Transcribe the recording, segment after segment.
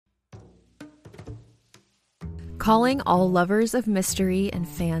Calling all lovers of mystery and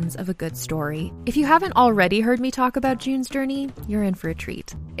fans of a good story. If you haven't already heard me talk about June's Journey, you're in for a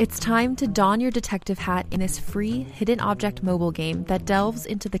treat. It's time to don your detective hat in this free hidden object mobile game that delves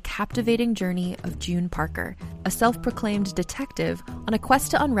into the captivating journey of June Parker, a self-proclaimed detective on a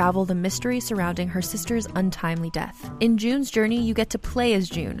quest to unravel the mystery surrounding her sister's untimely death. In June's Journey, you get to play as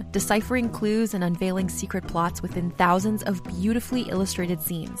June, deciphering clues and unveiling secret plots within thousands of beautifully illustrated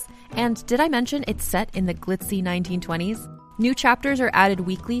scenes. And did I mention it's set in the glitzy 1920s? New chapters are added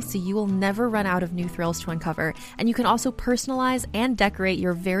weekly, so you will never run out of new thrills to uncover, and you can also personalize and decorate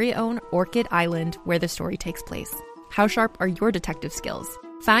your very own Orchid Island where the story takes place. How sharp are your detective skills?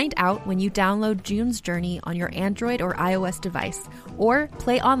 Find out when you download June's Journey on your Android or iOS device, or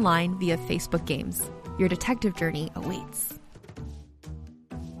play online via Facebook Games. Your detective journey awaits.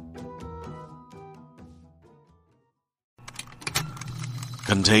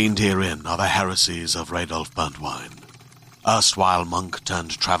 Contained herein are the heresies of Radolf Burntwine, erstwhile monk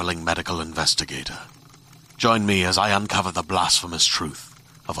turned traveling medical investigator. Join me as I uncover the blasphemous truth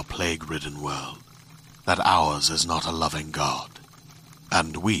of a plague-ridden world, that ours is not a loving God,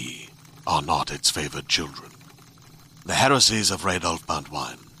 and we are not its favored children. The heresies of Radolf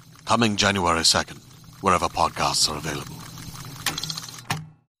Burntwine, coming January 2nd, wherever podcasts are available.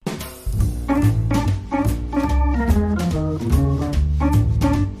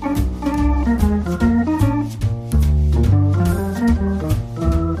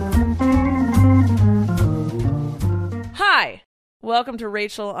 Welcome to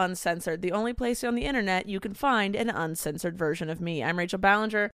Rachel Uncensored, the only place on the internet you can find an uncensored version of me. I'm Rachel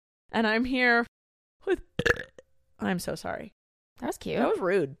Ballinger, and I'm here with... I'm so sorry. That was cute. That was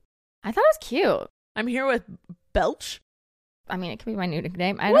rude. I thought it was cute. I'm here with Belch. I mean, it could be my new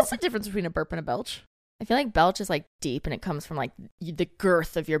nickname. What's the difference between a burp and a belch? I feel like belch is like deep, and it comes from like the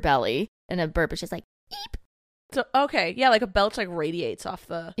girth of your belly, and a burp is just like eep. So, okay, yeah, like a belch like radiates off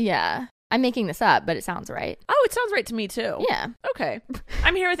the... Yeah. I'm making this up, but it sounds right. Oh, it sounds right to me too. Yeah. Okay.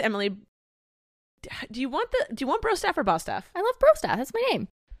 I'm here with Emily. Do you want Brostaff or Bostaff? I love Brostaff. That's my name.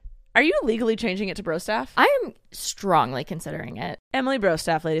 Are you legally changing it to Brostaff? I am strongly considering it. Emily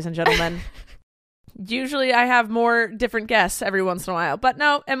Brostaff, ladies and gentlemen. Usually I have more different guests every once in a while, but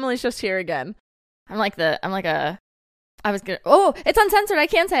no, Emily's just here again. It's uncensored. I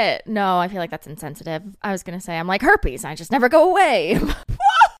can't say it. No, I feel like that's insensitive. I was going to say I'm like herpes. I just never go away.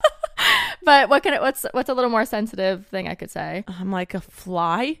 But what's a little more sensitive thing I could say? I'm like a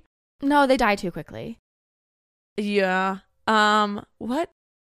fly? No, they die too quickly. Yeah. What?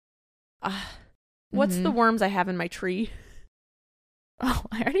 What's the worms I have in my tree? Oh,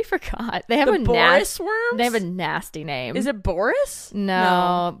 I already forgot. They have the Boris worms? They have a nasty name. Is it Boris?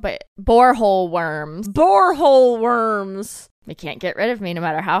 No, but borehole worms. Borehole worms. They can't get rid of me no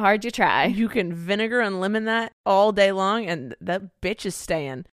matter how hard you try. You can vinegar and lemon that all day long, and that bitch is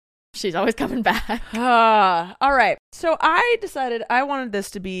staying. She's always coming back. All right. So I decided I wanted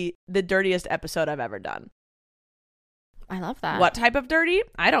this to be the dirtiest episode I've ever done. I love that. What type of dirty?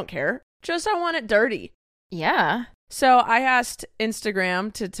 I don't care. Just I want it dirty. Yeah. So I asked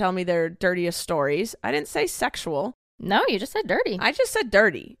Instagram to tell me their dirtiest stories. I didn't say sexual. No, you just said dirty. I just said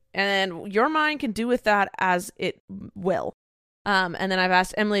dirty. And your mind can do with that as it will. And then I've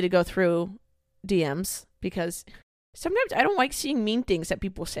asked Emily to go through DMs because... sometimes I don't like seeing mean things that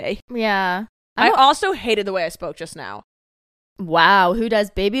people say. Yeah. I also hated the way I spoke just now. Wow, who does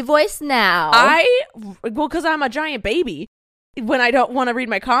baby voice now? Because I'm a giant baby when I don't want to read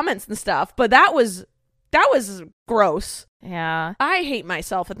my comments and stuff. But that was gross. Yeah. I hate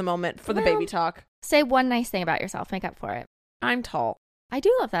myself at the moment for the baby talk. Say one nice thing about yourself. Make up for it. I'm tall. I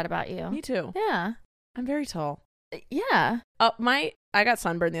do love that about you. Me too. Yeah. I'm very tall. Yeah. I got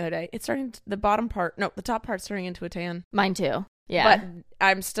sunburned the other day. It's starting the top part's turning into a tan. Mine too. Yeah. But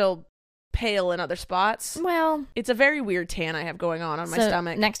I'm still pale in other spots. Well, it's a very weird tan I have going on my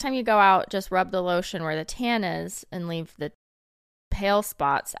stomach. Next time you go out, just rub the lotion where the tan is and leave the pale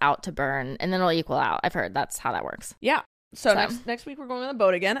spots out to burn, and then it'll equal out. I've heard that's how that works. Yeah. So next week we're going on the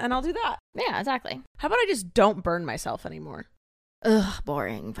boat again, and I'll do that. Yeah, exactly. How about I just don't burn myself anymore? Ugh,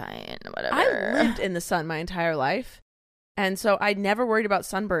 boring. Fine, whatever. I lived in the sun my entire life. And so I never worried about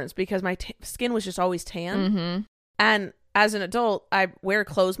sunburns because my skin was just always tan. Mm-hmm. And as an adult, I wear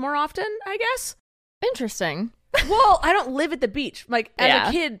clothes more often, I guess. Interesting. Well, I don't live at the beach. Like, as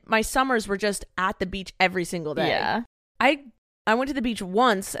a kid, my summers were just at the beach every single day. Yeah. I went to the beach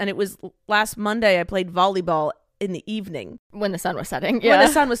once, and it was last Monday I played volleyball in the evening. When the sun was setting. Yeah. When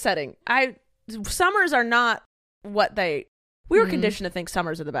the sun was setting. Summers are not what we were conditioned to think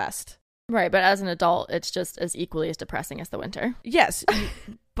summers are the best. Right, but as an adult, it's just as equally as depressing as the winter. Yes,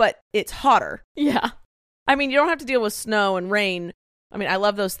 but it's hotter. Yeah. I mean, you don't have to deal with snow and rain. I mean, I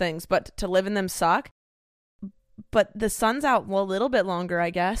love those things, but to live in them suck. But the sun's out a little bit longer, I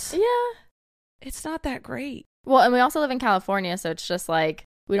guess. Yeah. It's not that great. Well, and we also live in California, so it's just like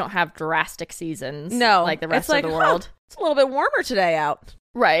we don't have drastic seasons. No. Like the rest of the world. It's a little bit warmer today out.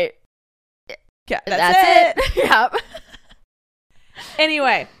 Right. Yeah, that's it. Yep.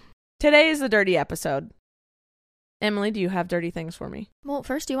 Anyway, today is the dirty episode. Emily, do you have dirty things for me? Well,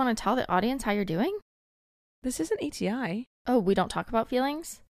 first, do you want to tell the audience how you're doing? This isn't ATI. Oh, we don't talk about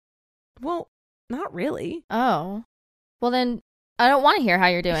feelings? Well, not really. Oh. Well, then I don't want to hear how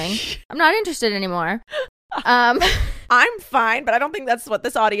you're doing. I'm not interested anymore. I'm fine, but I don't think that's what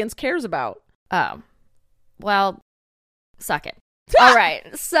this audience cares about. Oh. Well, suck it. All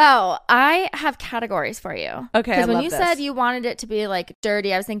right. So I have categories for you. Okay. Because when you said you wanted it to be like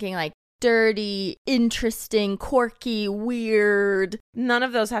dirty, I was thinking like dirty, interesting, quirky, weird. None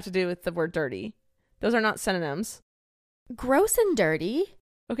of those have to do with the word dirty. Those are not synonyms. Gross and dirty.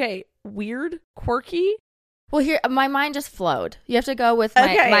 Okay. Weird, quirky. Well, here, my mind just flowed. You have to go with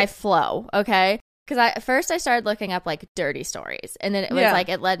my flow, okay? Because first I started looking up like dirty stories. And then it was like,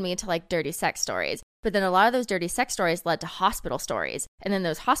 it led me to like dirty sex stories. But then a lot of those dirty sex stories led to hospital stories. And then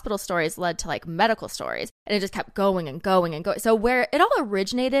those hospital stories led to like medical stories. And it just kept going and going and going. So where it all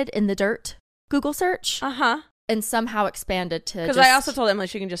originated in the dirt Google search. Uh-huh. And somehow expanded to because I also told Emily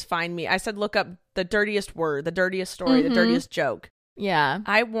she can just find me. I said, look up the dirtiest word, the dirtiest story, the dirtiest joke. Yeah.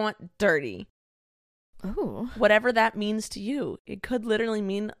 I want dirty. Ooh. Whatever that means to you. It could literally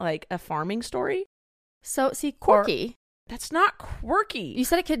mean like a farming story. So, see, quirky. That's not quirky. You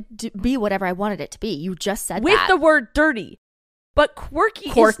said it could be whatever I wanted it to be. You just said with that. the word dirty. But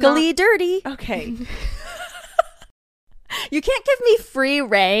quirky Corkily is not... dirty. Okay. You can't give me free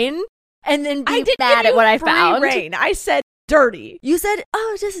reign and then be didn't mad give at you what I free found. reign. I said dirty. You said,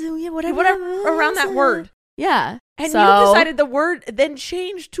 oh, just whatever around that word. Yeah. And so, you decided the word then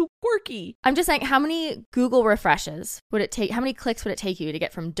changed to quirky. I'm just saying, how many Google refreshes would it take? How many clicks would it take you to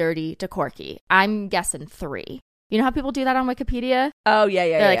get from dirty to quirky? I'm guessing 3. You know how people do that on Wikipedia? Oh, yeah.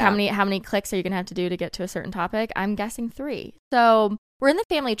 They're like, how many clicks are you going to have to do to get to a certain topic? I'm guessing 3. So we're in the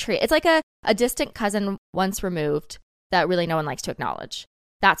family tree. It's like a distant cousin once removed that really no one likes to acknowledge.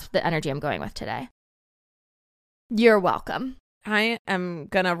 That's the energy I'm going with today. You're welcome. I am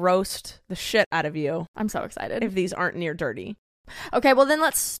going to roast the shit out of you. I'm so excited. If these aren't near dirty. Okay, well then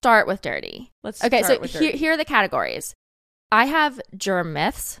let's start with dirty. Here are the categories. I have germ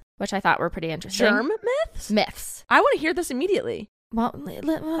myths, which I thought were pretty interesting. Germ myths? Myths. I want to hear this immediately. Well,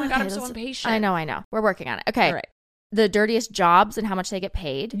 oh my God, I'm so impatient. I know. We're working on it. Okay. All right. The dirtiest jobs and how much they get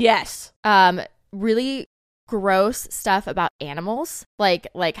paid. Yes. Really gross stuff about animals, like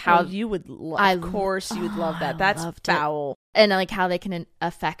how you would of course you would love that. That's foul. And like how they can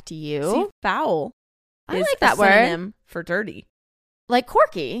affect you. See, foul. I is like that a word synonym for dirty. Like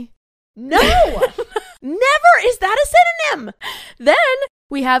quirky. No. Never is that a synonym. Then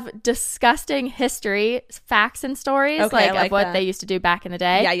we have disgusting history, facts and stories, okay, like of what they used to do back in the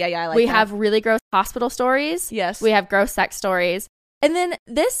day. Yeah, I like we that. have really gross hospital stories. Yes. We have gross sex stories. And then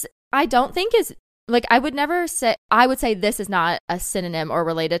this, I don't think is, like, I would say this is not a synonym or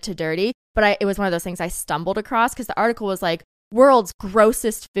related to dirty, but it was one of those things I stumbled across because the article was like, world's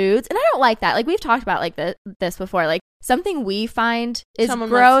grossest foods. And I don't like that. Like, we've talked about like this before. Like, something we find is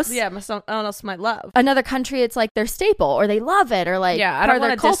gross. Someone else might love. Another country, it's like their staple or they love it or like part of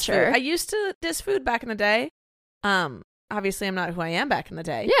their culture. I used to diss food back in the day. Obviously, I'm not who I am back in the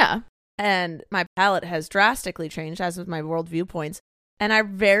day. Yeah. And my palate has drastically changed as with my world viewpoints. And I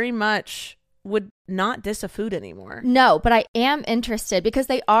very much would not diss a food anymore. No, but I am interested because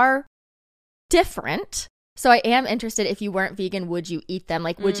they are different. So I am interested, if you weren't vegan, would you eat them?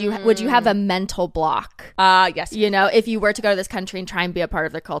 Like, would you have a mental block? Yes. You know, if you were to go to this country and try and be a part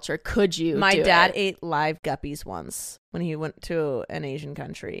of their culture, could you My dad ate live guppies once when he went to an Asian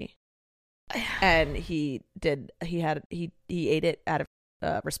country. And he ate it out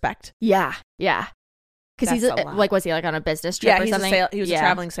of respect. Yeah. Because he's was he like on a business trip or something? He was a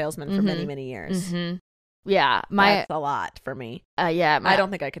traveling salesman for many, many years. Mm-hmm. Yeah. That's a lot for me. I don't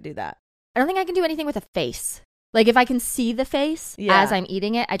think I could do that. I don't think I can do anything with a face. Like, if I can see the face as I'm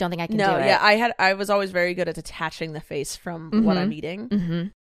eating it, I don't think I can do it. Yeah, I was always very good at detaching the face from what I'm eating. Mm-hmm.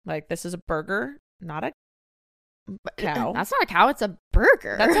 Like, this is a burger, not a cow. That's not a cow, it's a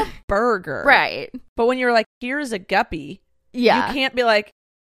burger. That's a burger. Right. But when you're like, here's a guppy, you can't be like,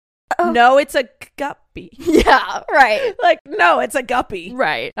 no, it's a guppy. Yeah, right. Like, no, it's a guppy.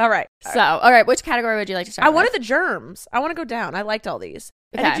 Right. All right. All right, which category would you like to start with? I wanted the germs. I want to go down. I liked all these.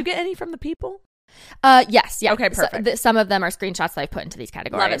 Okay. And did you get any from the people? Yes. Yeah. Okay, perfect. So, some of them are screenshots that I put into these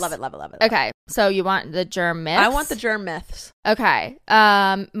categories. Love it. Okay. So you want the germ myths? I want the germ myths. Okay.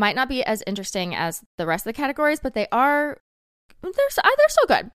 Might not be as interesting as the rest of the categories, but they're so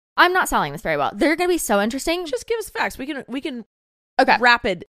good. I'm not selling this very well. They're going to be so interesting. Just give us facts. We can Okay.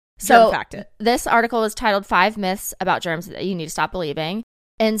 rapid So germ fact it. This article is titled 5 Myths About Germs That You Need to Stop Believing.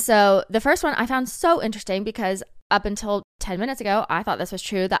 And so the first one I found so interesting because up until 10 minutes ago, I thought this was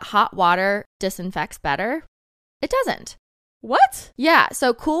true, that hot water disinfects better. It doesn't. What? Yeah.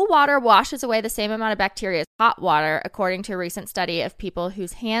 So cool water washes away the same amount of bacteria as hot water, according to a recent study of people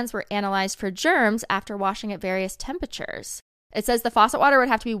whose hands were analyzed for germs after washing at various temperatures. It says the faucet water would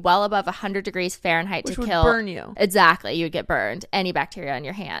have to be well above 100 degrees Fahrenheit Which to would kill. burn you. Exactly. You would get burned. Any bacteria on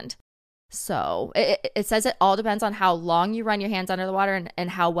your hand. So it says it all depends on how long you run your hands under the water and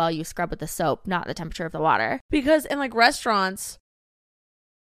how well you scrub with the soap, not the temperature of the water. Because in like restaurants,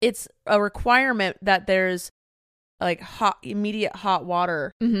 it's a requirement that there's like immediate hot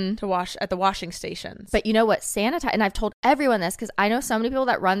water to wash at the washing stations. But you know what? Sanitize, and I've told everyone this because I know so many people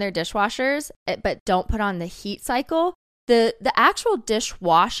that run their dishwashers but don't put on the heat cycle. The actual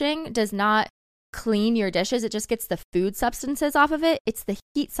dishwashing does not clean your dishes. It just gets the food substances off of it. It's the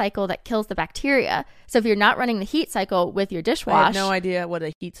heat cycle that kills the bacteria. So if you're not running the heat cycle with your dishwash, I have no idea what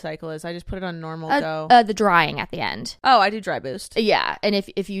a heat cycle is. I just put it on normal go. The drying at the end. Oh, I do dry boost. Yeah, and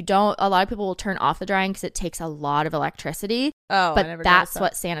if you don't, a lot of people will turn off the drying because it takes a lot of electricity. Oh, but that's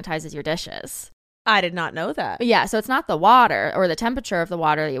what sanitizes your dishes. I did not know that. Yeah, so it's not the water or the temperature of the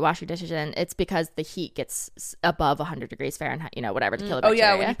water that you wash your dishes in. It's because the heat gets above 100 degrees Fahrenheit, whatever, to kill the bacteria.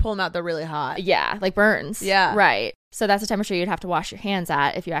 Oh, yeah, when you pull them out, they're really hot. Yeah, like burns. Yeah. Right. So that's the temperature you'd have to wash your hands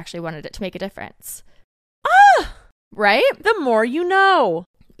at if you actually wanted it to make a difference. Ah! Right? The more you know.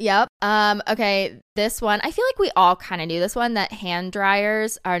 Yep. Okay, this one, I feel like we all kind of knew this one, that hand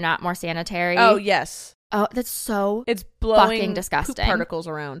dryers are not more sanitary. Oh, yes. Oh, that's so It's blowing fucking disgusting. poop particles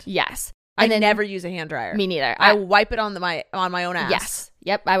around. Yes. I never use a hand dryer. Me neither. I wipe it on my own ass. Yes.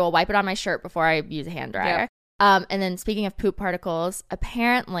 Yep. I will wipe it on my shirt before I use a hand dryer. Yep. And then speaking of poop particles,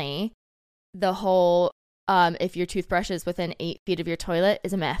 apparently the whole if your toothbrush is within 8 feet of your toilet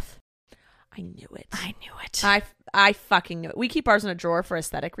is a myth. I knew it. I fucking knew it. We keep ours in a drawer for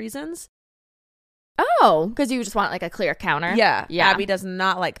aesthetic reasons. Oh, because you just want like a clear counter. Yeah. Abby does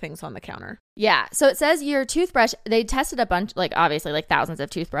not like things on the counter. Yeah. So it says your toothbrush, they tested a bunch, like obviously like thousands of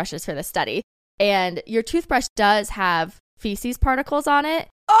toothbrushes for this study. And your toothbrush does have feces particles on it.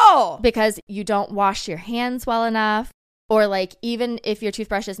 Oh. Because you don't wash your hands well enough. Or like even if your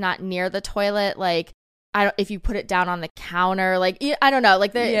toothbrush is not near the toilet, like if you put it down on the counter, like I don't know,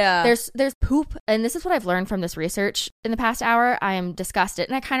 like there's poop, and this is what I've learned from this research in the past hour. I am disgusted,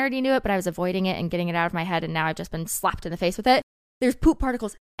 and I kind of already knew it, but I was avoiding it and getting it out of my head, and now I've just been slapped in the face with it. There's poop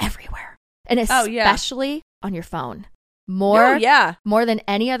particles everywhere, and especially on your phone. More than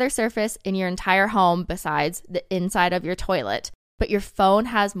any other surface in your entire home besides the inside of your toilet. But your phone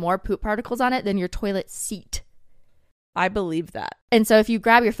has more poop particles on it than your toilet seat. I believe that. And so if you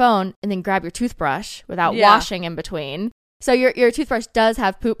grab your phone and then grab your toothbrush without washing in between, so your toothbrush does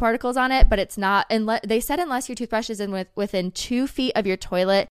have poop particles on it, but it's not, they said unless your toothbrush is within 2 feet of your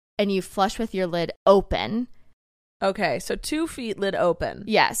toilet and you flush with your lid open. Okay, so 2 feet lid open.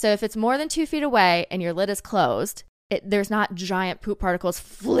 Yeah, so if it's more than 2 feet away and your lid is closed, there's not giant poop particles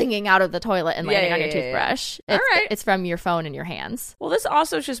flinging out of the toilet and landing on your toothbrush. All right. It's from your phone in your hands. Well, this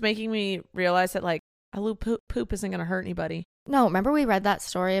also is just making me realize that like a little poop isn't going to hurt anybody. No, remember we read that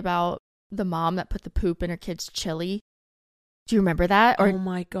story about the mom that put the poop in her kid's chili? Do you remember that? Oh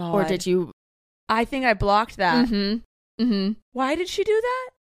my God. Or did you? I think I blocked that. Mm-hmm. Mm-hmm. Why did she do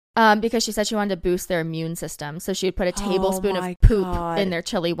that? Because she said she wanted to boost their immune system. So she would put a tablespoon of poop in their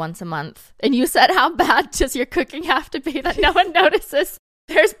chili once a month. And you said, how bad does your cooking have to be that no one notices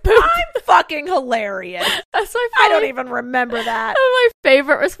there's poop? I'm fucking hilarious. That's my favorite. I don't even remember that. That's my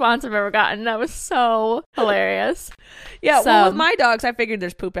favorite response I've ever gotten. That was so hilarious. Yeah, well, with my dogs, I figured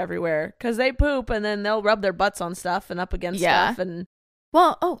there's poop everywhere. Because they poop and then they'll rub their butts on stuff and up against stuff. And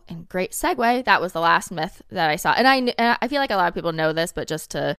and great segue. That was the last myth that I saw. And I feel like a lot of people know this, but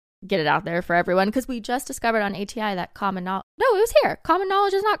just to get it out there for everyone, because we just discovered on ATI that common knowledge. No, it was here. Common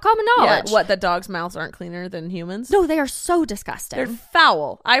knowledge is not common knowledge. Yeah, what, that dogs' mouths aren't cleaner than humans? No, they are so disgusting. They're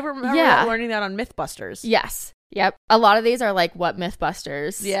foul. I remember learning that on Mythbusters. Yes. Yep. A lot of these are like what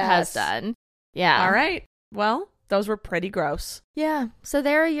Mythbusters has done. Yeah. All right. Well, those were pretty gross. Yeah. So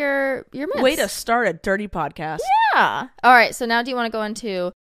there are your myths. Way to start a dirty podcast. Yeah. All right. So now do you want to go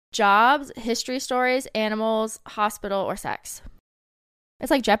into jobs, history stories, animals, hospital, or sex? It's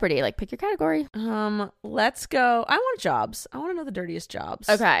like Jeopardy. Like, pick your category. Let's go. I want jobs. I want to know the dirtiest jobs.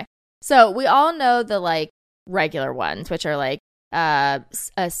 Okay. So we all know the like regular ones, which are like what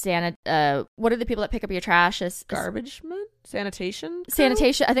are the people that pick up your trash? Garbage men? Sanitation?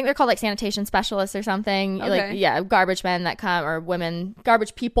 Sanitation. I think they're called like sanitation specialists or something. Okay. Like, garbage men that come, or women,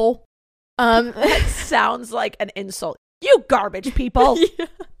 garbage people. That sounds like an insult. You garbage people. Yeah.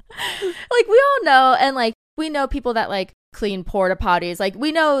 Like we all know, and like we know people that like clean porta potties. Like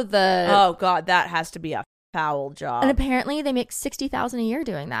we know Oh God, that has to be a foul job. and apparently they make $60,000 a year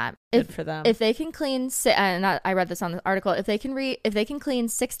doing that. Good for them. If they can clean, and I read this on the article, if they can clean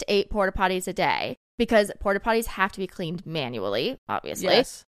 6 to 8 porta potties a day, because porta potties have to be cleaned manually, obviously.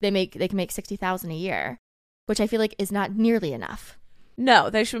 Yes. They can make $60,000 a year, which I feel like is not nearly enough. No,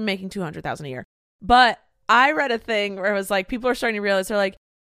 they should be making $200,000 a year. But I read a thing where it was like people are starting to realize, they're like,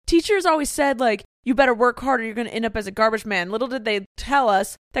 teachers always said like, you better work harder, you're going to end up as a garbage man. Little did they tell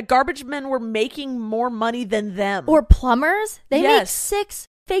us that garbage men were making more money than them. Or plumbers, they make Yes. 6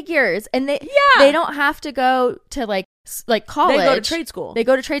 figures, and they Yeah. don't have to go to like college. They go to trade school. They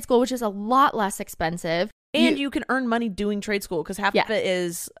go to trade school, which is a lot less expensive. And you can earn money doing trade school because half Yeah. of it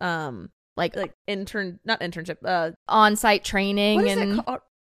is like not internship. on-site training. What is and that called?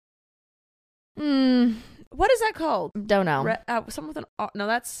 What is that called? Don't know. Someone with an no,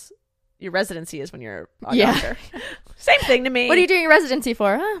 that's your residency is when you're a Yeah. doctor. Same thing to me. What are you doing your residency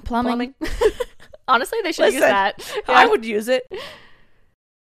for? Plumbing. Honestly, they should use Listen, that. I would use it.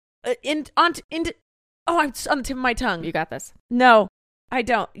 I'm on the tip of my tongue. You got this. No, I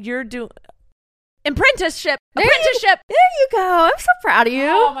don't. You're doing apprenticeship. There you go. I'm so proud of you.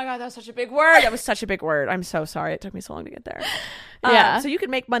 Oh my God, that was such a big word. That was such a big word. I'm so sorry. It took me so long to get there. Yeah. So you could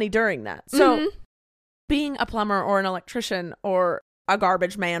make money during that. So being a plumber or an electrician or a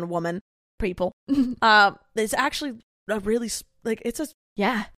garbage man, woman, people, is actually a really like it's a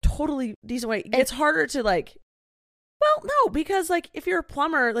Yeah. totally decent way. It's harder to like. Well, no, because like if you're a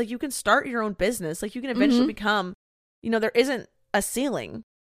plumber, like you can start your own business. Like you can eventually become, there isn't a ceiling.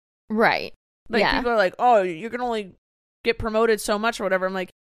 Right. Like yeah. people are like, oh, you can only get promoted so much or whatever. I'm like,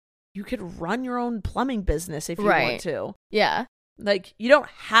 you could run your own plumbing business if you want to. Yeah. Like you don't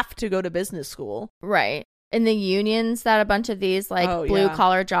have to go to business school. Right. And the unions that a bunch of these like blue yeah.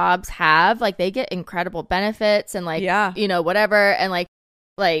 collar jobs have, like they get incredible benefits and like, Yeah. Whatever. And like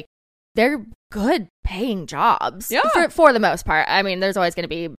they're good paying jobs. Yeah. For the most part. I mean, there's always going to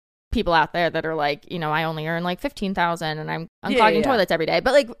be people out there that are like, I only earn like 15,000 and I'm unclogging toilets every day.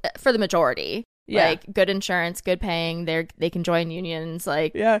 But like for the majority, like good insurance, good paying, they can join unions.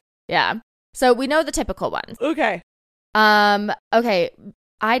 Like, yeah. So we know the typical ones. Okay. Okay.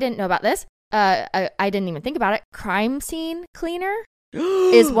 I didn't know about this. I didn't even think about it. Crime scene cleaner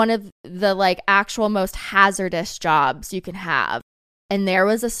is one of the like actual most hazardous jobs you can have. And there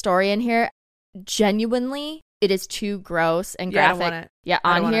was a story in here. Genuinely, it is too gross and graphic. I don't want it. Yeah,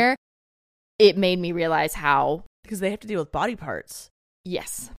 on here, it made me realize how, because they have to deal with body parts.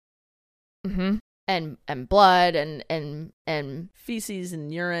 Yes. Mm-hmm. And blood and feces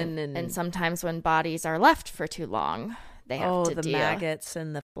and urine and sometimes when bodies are left for too long, they have to the deal. maggots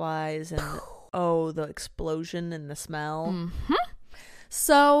and the flies and the explosion and the smell. Mm-hmm.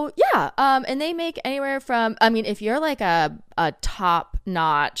 So yeah, and they make anywhere from, I mean, if you're like a top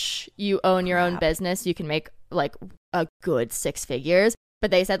notch, you own your own business, you can make like a good 6 figures.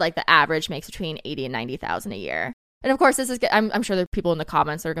 But they said like the average makes between 80 and 90,000 a year. And of course, this is, I'm sure there are people in the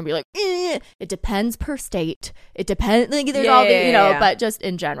comments that are going to be like, it depends per state. It depends. Like, there's all the, but just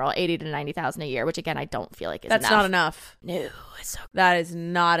in general, 80 to 90,000 a year, which again, I don't feel like is enough. That's not enough. No, it's that is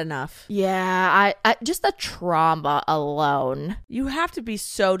not enough. Yeah, I just the trauma alone. You have to be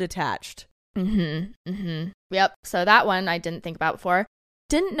so detached. Yep. So that one I didn't think about before.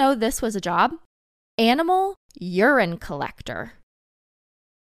 Didn't know this was a job. Animal urine collector.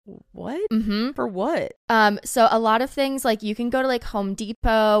 What? For what? So a lot of things, like you can go to like Home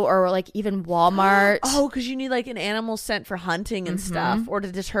Depot or like even Walmart. Oh, because you need like an animal scent for hunting and stuff, or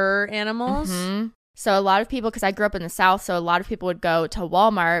to deter animals. So a lot of people, because I grew up in the South, so a lot of people would go to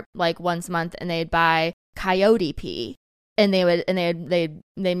Walmart like once a month and they'd buy coyote pee, and they'd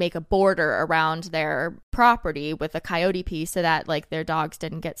make a border around their property with a coyote pee so that like their dogs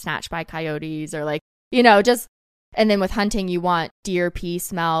didn't get snatched by coyotes or like just. And then with hunting, you want deer pee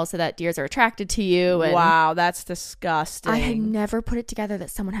smell so that deers are attracted to you. And wow, that's disgusting. I had never put it together that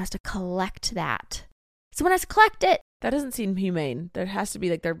someone has to collect that. Someone has to collect it. That doesn't seem humane. There has to be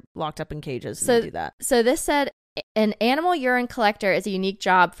like they're locked up in cages and they do that. So this said, an animal urine collector is a unique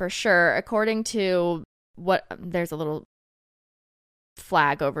job for sure, according to what, there's a little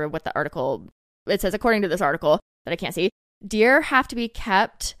flag over what the article, it says according to this article that I can't see, deer have to be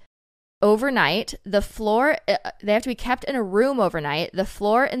kept overnight. The floor, they have to be kept in a room overnight. The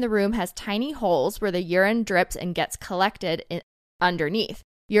floor in the room has tiny holes where the urine drips and gets collected underneath.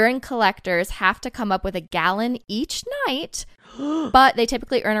 Urine collectors have to come up with a gallon each night, but they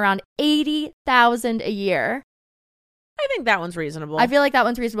typically earn around $80,000 a year. I think that one's reasonable. I feel like that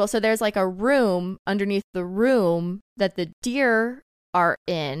one's reasonable. So there's like a room underneath the room that the deer are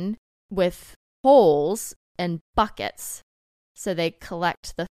in with holes and buckets. So they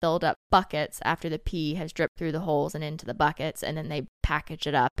collect the filled up buckets after the pee has dripped through the holes and into the buckets, and then they package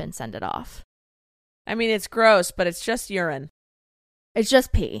it up and send it off. I mean, it's gross, but it's just urine. It's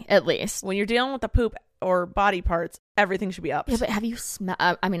just pee, at least. When you're dealing with the poop or body parts, everything should be up. Yeah, but have you smelled?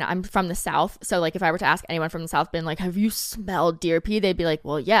 I mean, I'm from the South, so like if I were to ask anyone from the South, been like, "Have you smelled deer pee?" They'd be like,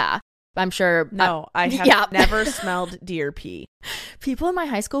 "Well, yeah." I'm sure. No, I have never smelled deer pee. People in my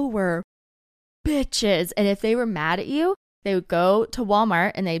high school were bitches, and if they were mad at you, they would go to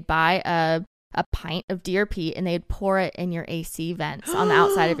Walmart and they'd buy a pint of deer pee and they'd pour it in your AC vents on the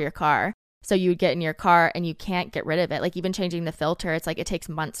outside of your car. So you would get in your car and you can't get rid of it. Like even changing the filter, it's like it takes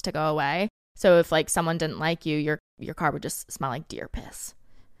months to go away. So if like someone didn't like you, your car would just smell like deer piss.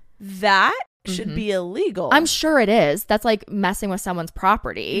 That should be illegal. I'm sure it is. That's like messing with someone's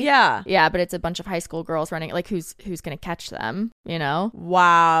property. Yeah. Yeah, but it's a bunch of high school girls running. Like who's going to catch them, you know?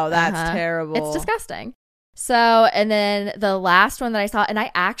 Wow, that's terrible. It's disgusting. So, and then the last one that I saw, and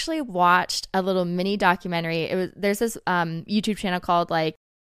I actually watched a little mini documentary. There's this YouTube channel called like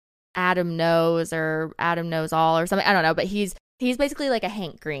Adam Knows or Adam Knows All or something. I don't know, but he's basically like a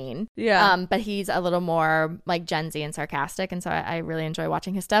Hank Green. Yeah. But he's a little more like Gen Z and sarcastic, and so I really enjoy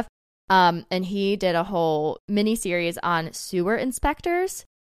watching his stuff. And he did a whole mini series on sewer inspectors.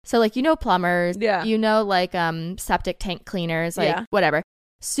 So like, you know, plumbers, yeah, you know, like septic tank cleaners, like whatever.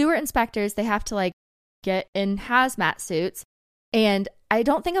 Sewer inspectors, they have to like get in hazmat suits. And I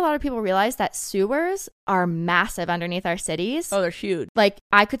don't think a lot of people realize that sewers are massive underneath our cities. Oh, they're huge. Like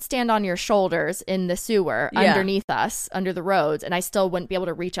I could stand on your shoulders in the sewer underneath us, under the roads, and I still wouldn't be able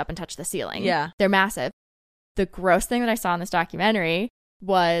to reach up and touch the ceiling. Yeah. They're massive. The gross thing that I saw in this documentary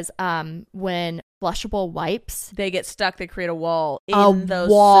was when flushable wipes, they get stuck, they create a wall in those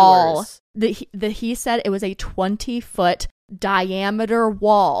sewers. He said it was a 20-foot diameter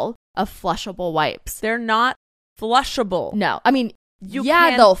wall of flushable wipes. They're not flushable. No. I mean,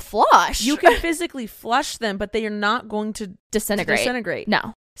 they'll flush. You can physically flush them, but they are not going to disintegrate.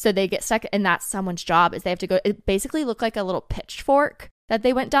 No. So they get stuck, and that's someone's job is they have to go. It basically looked like a little pitchfork that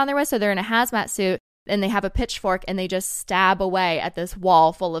they went down there with. So they're in a hazmat suit, and they have a pitchfork, and they just stab away at this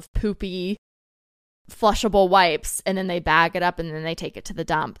wall full of poopy, flushable wipes, and then they bag it up, and then they take it to the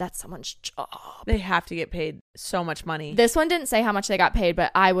dump. That's someone's job. They have to get paid so much money. This one didn't say how much they got paid,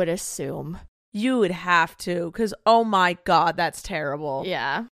 but I would assume. You would have to, because, oh my God, that's terrible.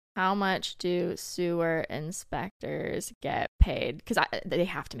 Yeah. How much do sewer inspectors get paid? Because they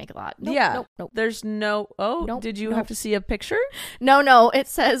have to make a lot. Nope. There's no... Oh, nope, did you have to see a picture? No. It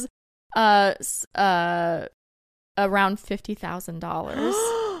says around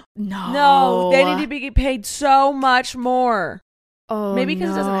 $50,000. No, they need to be paid so much more. Oh, maybe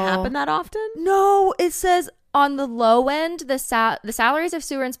because it doesn't happen that often? No, it says... On the low end, the salaries of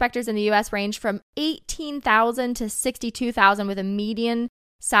sewer inspectors in the U.S. range from $18,000 to $62,000 with a median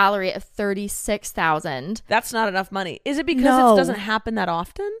salary of $36,000. That's not enough money. Is it because it doesn't happen that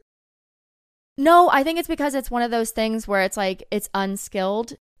often? No, I think it's because it's one of those things where it's like it's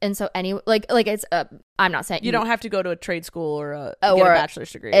unskilled. And so it's I'm not saying you don't have to go to a trade school or get a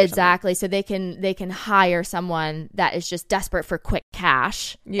bachelor's degree. Exactly. So they can hire someone that is just desperate for quick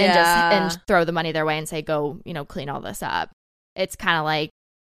cash and throw the money their way and say, go, clean all this up. It's kind of like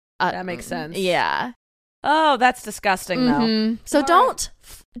that makes sense. Yeah. Oh, that's disgusting though. So don't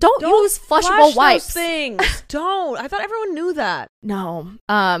use flushable wipes. Those things. Don't. I thought everyone knew that. No.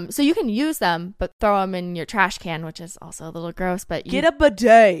 So you can use them, but throw them in your trash can, which is also a little gross. But get a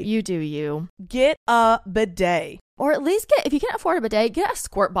bidet. You do you. Get a bidet, or at least if you can't afford a bidet, get a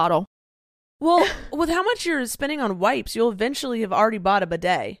squirt bottle. Well, with how much you're spending on wipes, you'll eventually have already bought a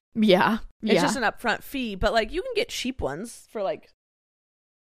bidet. Yeah. It's just an upfront fee, but like you can get cheap ones for like.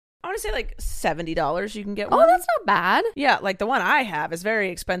 I want to say like $70 you can get one. Oh, that's not bad. Yeah, like the one I have is very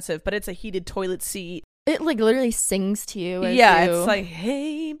expensive, but it's a heated toilet seat. It like literally sings to you. It's like,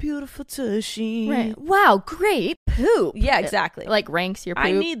 hey, beautiful tushy. Right. Wow, great poop. Yeah, exactly. It, like ranks your poop.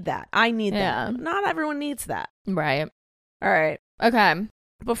 I need that. That. Not everyone needs that. Right. All right. Okay.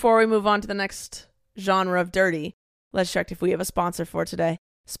 Before we move on to the next genre of dirty, let's check if we have a sponsor for today.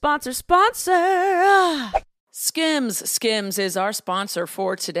 Sponsor! Skims is our sponsor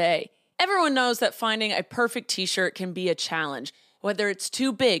for today. Everyone knows that finding a perfect t-shirt can be a challenge. Whether it's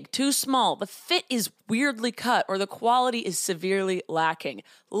too big, too small, the fit is weirdly cut, or the quality is severely lacking.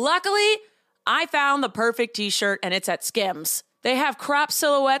 Luckily, I found the perfect t-shirt, and it's at Skims. They have crop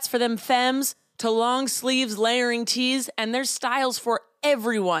silhouettes for them femmes to long sleeves layering tees, and there's styles for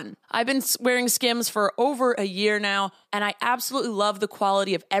everyone. I've been wearing Skims for over a year now, and I absolutely love the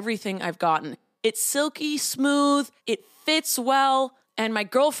quality of everything I've gotten. It's silky smooth, it fits well, and my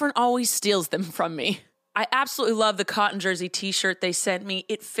girlfriend always steals them from me. I absolutely love the cotton jersey t-shirt they sent me.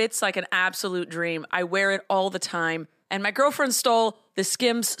 It fits like an absolute dream. I wear it all the time. And my girlfriend stole the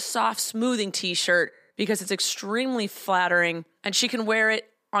Skims soft smoothing t-shirt because it's extremely flattering, and she can wear it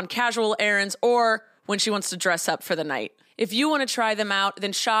on casual errands or when she wants to dress up for the night. If you want to try them out,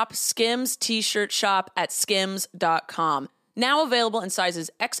 then shop Skims T-Shirt Shop at skims.com. Now available in sizes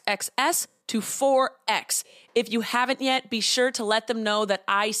XXS to 4X. If you haven't yet, be sure to let them know that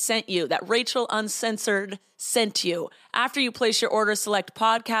I sent you, that Rachel Uncensored sent you. After you place your order, select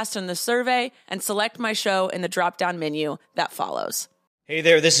podcast in the survey and select my show in the drop-down menu that follows. Hey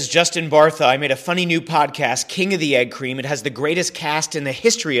there, this is Justin Bartha. I made a funny new podcast, King of the Egg Cream. It has the greatest cast in the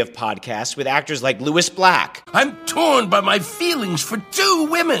history of podcasts with actors like Louis Black, I'm torn by my feelings for two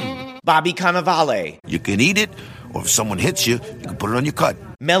women. Bobby Cannavale, You can eat it, or if someone hits you, you can put it on your cut.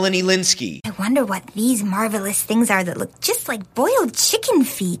 Melanie Linsky, I wonder what these marvelous things are that look just like boiled chicken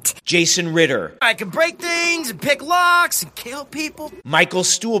feet. Jason Ritter, I can break things and pick locks and kill people. Michael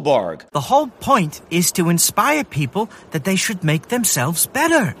Stuhlbarg, The whole point is to inspire people that they should make themselves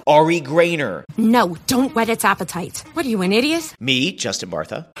better. Ari Grainer, No, don't whet its appetite. What are you, an idiot? me, Justin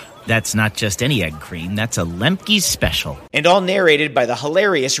Bartha, That's not just any egg cream, that's a Lemke's special. and all narrated by the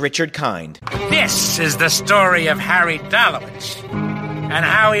hilarious Richard Kind. This is the story of Harry Dalowitz and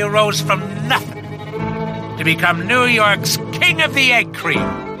how he rose from nothing to become New York's King of the Egg Cream.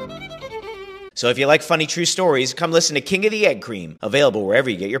 So if you like funny true stories, come listen to King of the Egg Cream, available wherever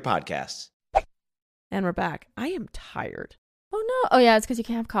you get your podcasts. And we're back. I am tired. Oh no. Oh yeah, it's because you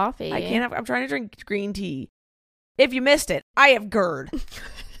can't have coffee. I'm trying to drink green tea. If you missed it, I have GERD.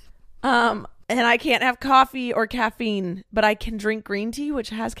 And I can't have coffee or caffeine, but I can drink green tea, which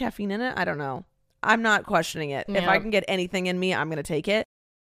has caffeine in it. I don't know. I'm not questioning it. If I can get anything in me, I'm going to take it.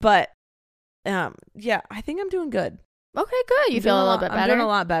 But, yeah, I think I'm doing good. Okay, good. You feel a little bit better. I'm doing a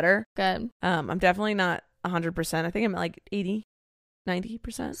lot better. Good. I'm definitely not 100%. I think I'm at like 80,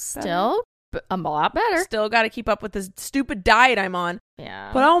 90%. Still a lot better. Still got to keep up with this stupid diet I'm on.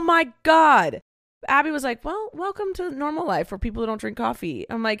 Yeah. But oh my God. Abby was like, well, welcome to normal life for people who don't drink coffee.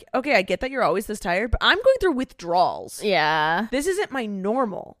 I'm like, okay, I get that you're always this tired, but I'm going through withdrawals. Yeah. This isn't my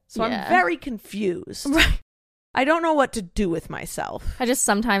normal. So Yeah. I'm very confused. Right. I don't know what to do with myself. I just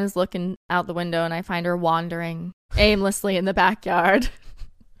sometimes look out the window and I find her wandering aimlessly in the backyard.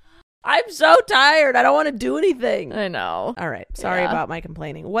 I'm so tired. I don't want to do anything. I know. All right. Sorry Yeah. about my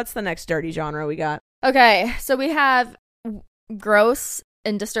complaining. What's the next dirty genre we got? Okay, so we have gross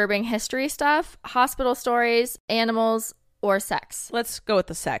and disturbing history stuff, hospital stories, animals, or sex. Let's go with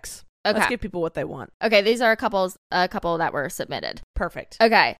the sex. Okay. Let's give people what they want. Okay, these are a couple that were submitted. Perfect.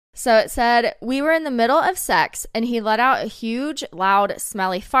 Okay, so it said, we were in the middle of sex and he let out a huge, loud,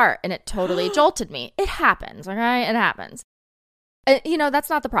 smelly fart and it totally jolted me. It happens, okay? It happens. That's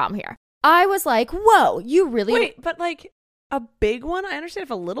not the problem here. I was like, whoa, you really... Wait, but like a big one? I understand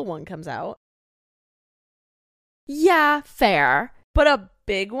if a little one comes out. Yeah, fair. But a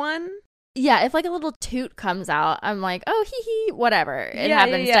big one? Yeah, if like a little toot comes out, I'm like, oh, hee hee, whatever. It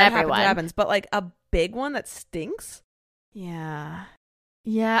happens to it everyone. happens. But like a big one that stinks? Yeah.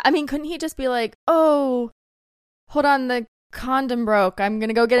 Yeah. I mean, couldn't he just be like, oh, hold on, the condom broke. I'm going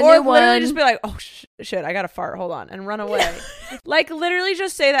to go get a new one. Or literally just be like, oh, shit, I got to fart. Hold on. And run away. Like literally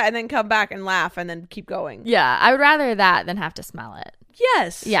just say that and then come back and laugh and then keep going. Yeah. I would rather that than have to smell it.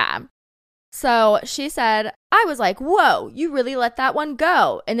 Yes. Yeah. So she said, I was like, whoa, you really let that one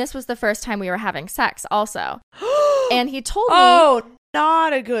go. And this was the first time we were having sex also. And he told me. Oh,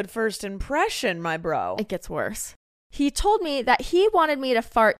 not a good first impression, my bro. It gets worse. He told me that he wanted me to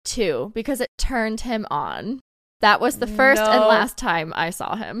fart too because it turned him on. That was the first and last time I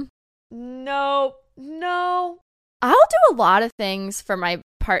saw him. No. I'll do a lot of things for my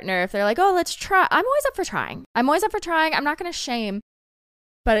partner if they're like, oh, let's try. I'm always up for trying. I'm not going to shame.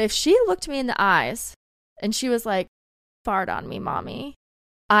 But if she looked me in the eyes and she was like, fart on me, mommy,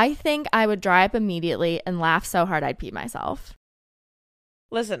 I think I would dry up immediately and laugh so hard I'd pee myself.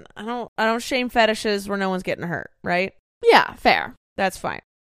 Listen, I don't shame fetishes where no one's getting hurt, right? Yeah, fair. That's fine.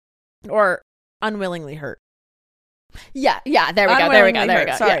 Or unwillingly hurt. Yeah, there we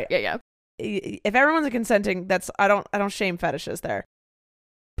go. Sorry. Yeah. If everyone's consenting, I don't shame fetishes there.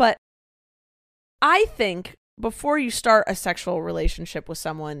 But I think before you start a sexual relationship with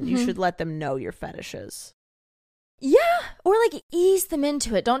someone, you should let them know your fetishes. Yeah. Or like ease them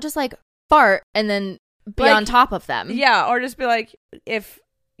into it. Don't just like fart and then be Like, on top of them. Yeah. Or just be like, if,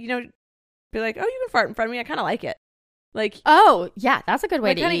 you know, be like, oh, you can fart in front of me. I kind of like it. Like, oh, yeah. That's a good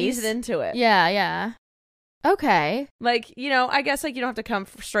way to kind of ease ease it into it. Yeah. Yeah. Okay. Like, you know, I guess like you don't have to come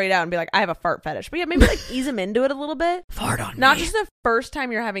straight out and be like, I have a fart fetish. But yeah, maybe like ease them into it a little bit. Fart on Not me. just the first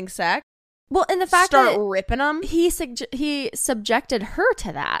time you're having sex. Well, and the fact Start that ripping them. he subjected her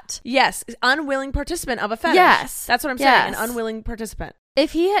to that. Yes. Unwilling participant of a fetish. Yes. That's what I'm saying. An unwilling participant.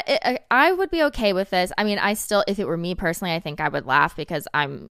 If he, I would be okay with this. I mean, if it were me personally, I think I would laugh because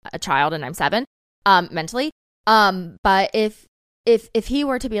I'm a child and I'm 7, mentally. But if he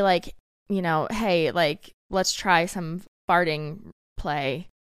were to be like, you know, hey, like, let's try some fart play,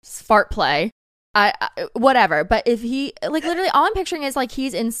 I whatever. But if he, like, literally all I'm picturing is like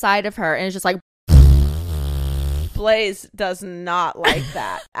he's inside of her and it's just like, Blaze does not like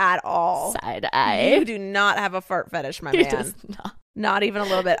that at all. Side eye. You do not have a fart fetish, my He man. does Not even a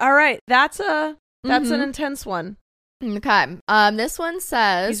little bit. All right, that's an intense one. Okay. This one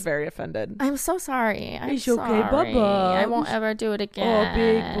says He's very offended. I'm so sorry. It's sorry. okay, Bubba. I won't ever do it again. Oh,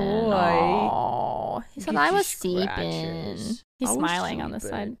 big boy. Oh, he said Get I your was sleeping. scratches. He's I was smiling on the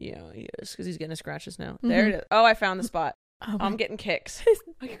sleeping. side. Yeah, he is, because he's getting his scratches now. There it is. Oh, I found the spot. Oh, I'm getting kicks. his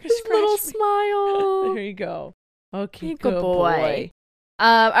little smile. There you go. Okay, Good boy.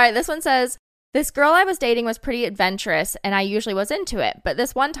 All right, this one says, this girl I was dating was pretty adventurous, and I usually was into it. But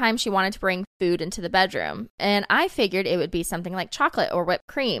this one time she wanted to bring food into the bedroom, and I figured it would be something like chocolate or whipped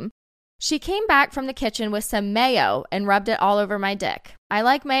cream. She came back from the kitchen with some mayo and rubbed it all over my dick. I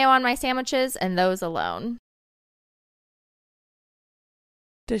like mayo on my sandwiches and those alone.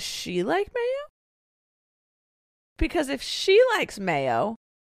 Does she like mayo? Because if she likes mayo,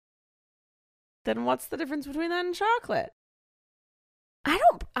 then what's the difference between that and chocolate?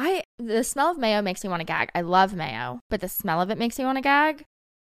 The smell of mayo makes me want to gag. I love mayo, but the smell of it makes me want to gag.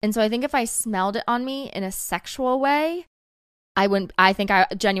 And so I think if I smelled it on me in a sexual way, I wouldn't, I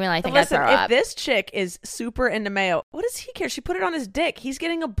genuinely think Listen, I'd throw if up. this chick is super into mayo, what does he care? She put it on his dick. He's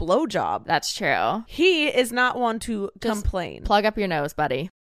getting a blowjob. That's true. He is not one to Just complain. Plug up your nose, buddy.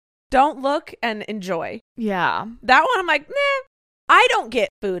 Don't look and enjoy. Yeah. That one, I'm like, nah. I don't get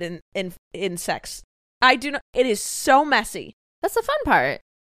food in sex. I do not. It is so messy. That's the fun part.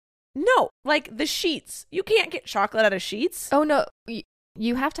 No, like the sheets. You can't get chocolate out of sheets. Oh, no.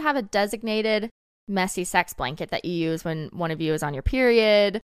 You have to have a designated messy sex blanket that you use when one of you is on your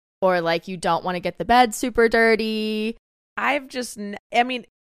period, or like you don't want to get the bed super dirty. I mean,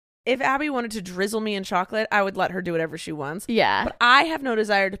 if Abby wanted to drizzle me in chocolate, I would let her do whatever she wants. Yeah. But I have no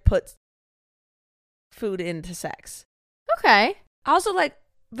desire to put food into sex. Okay. Also, like,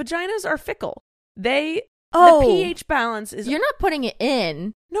 vaginas are fickle. The pH balance is... You're not putting it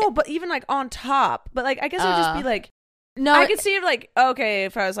in. No, but even like on top. But like, I guess it would just be like... No, I could see if like, okay,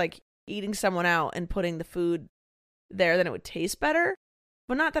 if I was like eating someone out and putting the food there, then it would taste better.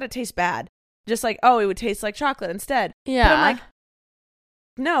 But not that it tastes bad. Just like, oh, it would taste like chocolate instead. Yeah. But I'm like,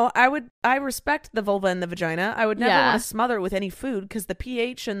 no, I respect the vulva and the vagina. I would never want to smother it with any food because the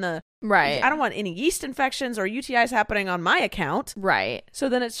pH and the... Right. I don't want any yeast infections or UTIs happening on my account. Right. So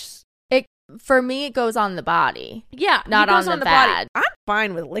then it's just... For me, it goes on the body. Yeah. Not it goes on the body. bad. I'm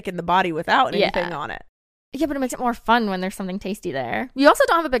fine with licking the body without anything on it. Yeah, but it makes it more fun when there's something tasty there. You also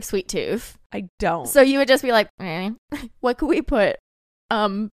don't have a big sweet tooth. I don't. So you would just be like, what could we put?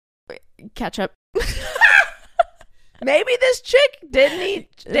 Ketchup. Maybe this chick didn't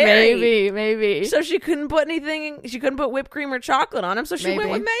eat dairy. Maybe. So she couldn't put whipped cream or chocolate on him, so she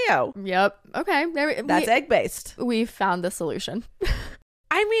went with mayo. Yep. Okay. That's egg-based. We found the solution.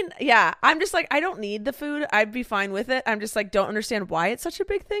 I mean, yeah, I'm just like, I don't need the food. I'd be fine with it. I'm just like, don't understand why it's such a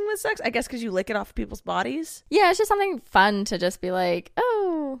big thing with sex. I guess because you lick it off people's bodies. Yeah, it's just something fun to just be like,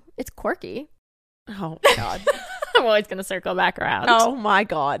 oh, it's quirky. Oh, my God. I'm always going to circle back around. Oh, my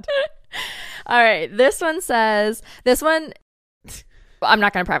God. All right. This one, I'm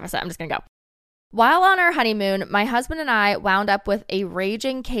not going to preface it. I'm just going to go. While on our honeymoon, my husband and I wound up with a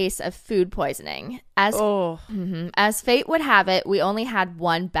raging case of food poisoning. As fate would have it, we only had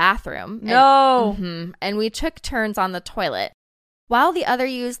one bathroom. No. And we took turns on the toilet, while the other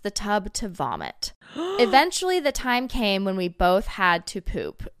used the tub to vomit. Eventually, the time came when we both had to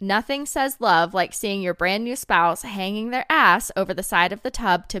poop. Nothing says love like seeing your brand new spouse hanging their ass over the side of the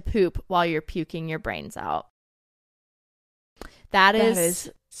tub to poop while you're puking your brains out. That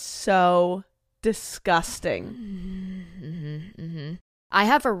is so... disgusting. I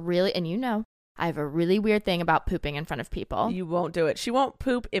have a really weird thing about pooping in front of people. You won't do it. She won't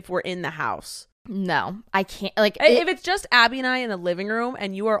poop if we're in the house. No, I can't. Like, if it's just Abby and I in the living room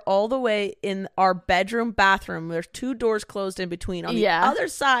and you are all the way in our bedroom bathroom, there's 2 doors closed in between on the other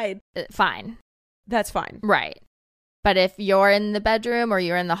side. Fine. That's fine. Right. But if you're in the bedroom or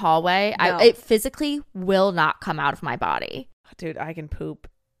you're in the hallway, No. it physically will not come out of my body. Dude, I can poop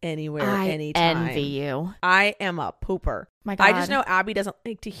anywhere, I anytime. envy you. I am a pooper. My God. I just know Abby doesn't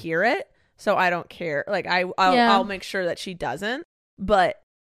like to hear it, so I don't care. Like, I'll make sure that she doesn't. But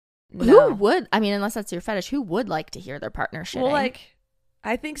no. Who would? I mean, unless that's your fetish, who would like to hear their partner shitting? Well, like,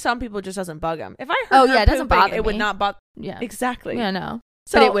 I think some people it just doesn't bug them. If I heard her it doesn't pooping, bother it would me. not bother. Yeah, exactly. Yeah, no.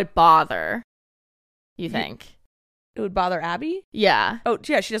 So but it would bother. You think? It would bother Abby? Yeah. Oh,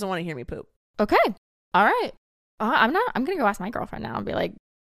 yeah. She doesn't want to hear me poop. Okay. All right. I'm gonna go ask my girlfriend now and be like,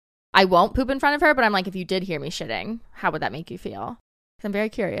 I won't poop in front of her, but I'm like, if you did hear me shitting, how would that make you feel? Because I'm very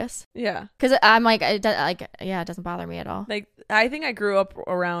curious. Yeah. Because I'm like, it doesn't bother me at all. Like, I think I grew up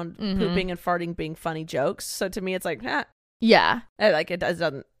around pooping and farting being funny jokes. So to me, it's like, yeah. Like, it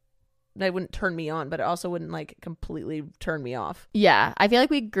doesn't. That wouldn't turn me on, but it also wouldn't like completely turn me off. Yeah. I feel like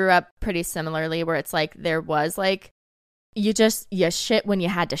we grew up pretty similarly where it's like there was like, you shit when you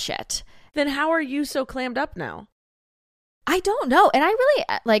had to shit. Then how are you so clammed up now? I don't know. And I really,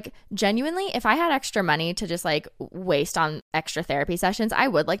 like, genuinely, if I had extra money to just like waste on extra therapy sessions, I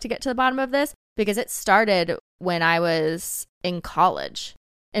would like to get to the bottom of this because it started when I was in college.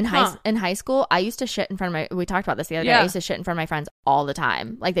 In high school, I used to shit in front of we talked about this the other day. I used to shit in front of my friends all the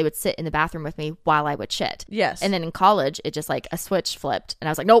time. Like, they would sit in the bathroom with me while I would shit. Yes. And then in college, it just like a switch flipped and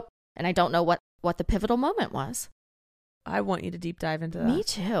I was like, nope. And I don't know what the pivotal moment was. I want you to deep dive into that. Me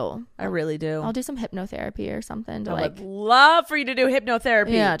too. I really do. I'll do some hypnotherapy or something to I like would love for you to do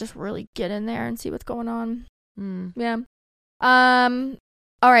hypnotherapy. Yeah, just really get in there and see what's going on. Yeah.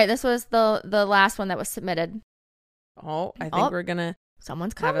 All right, this was the last one that was submitted. Oh, I think we're gonna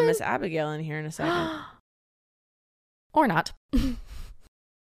someone's have coming. a Miss Abigail in here in a second. Or not.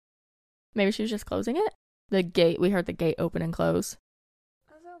 Maybe she was just closing it. The gate, we heard the gate open and close.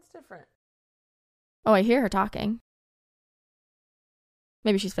 That sounds different. Oh, I hear her talking.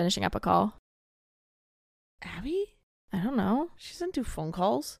 Maybe she's finishing up a call. Abby? I don't know. She doesn't do phone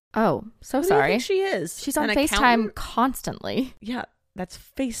calls. Oh, so Who sorry. Do you think she is? She's on An FaceTime accountant? constantly. Yeah, that's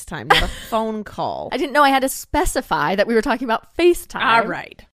FaceTime, not a phone call. I didn't know I had to specify that we were talking about FaceTime. All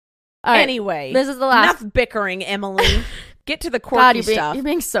right. Anyway, this is the last. Enough bickering, Emily. Get to the God, quirky stuff. You're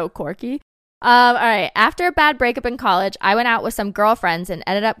being so quirky. All right. After a bad breakup in college, I went out with some girlfriends and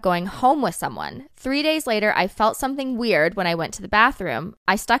ended up going home with someone. 3 days later, I felt something weird when I went to the bathroom.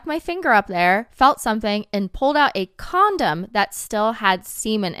 I stuck my finger up there, felt something, and pulled out a condom that still had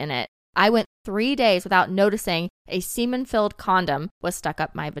semen in it. I went 3 days without noticing a semen-filled condom was stuck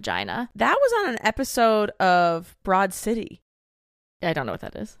up my vagina. That was on an episode of Broad City. I don't know what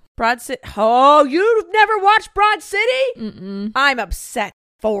that is. Broad City. Oh, you've never watched Broad City? Mm-mm. I'm upset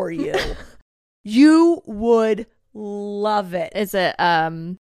for you. You would love it. Is it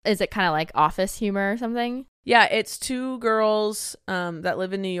kind of like office humor or something? Yeah, it's 2 girls that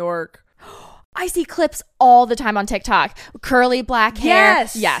live in New York. I see clips all the time on TikTok. Curly black hair.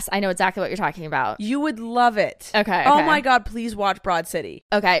 Yes, I know exactly what you're talking about. You would love it. Okay. Oh my God, please watch Broad City.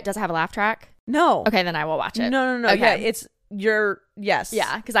 Okay, does it have a laugh track? No. Okay, then I will watch it. No. Okay. Yeah, it's yes.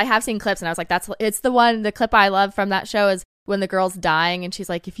 Yeah, because I have seen clips and I was like, it's the clip I love from that show is when the girl's dying and she's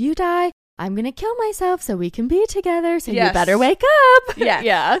like, if you die, I'm going to kill myself so we can be together. So you better wake up. Yeah.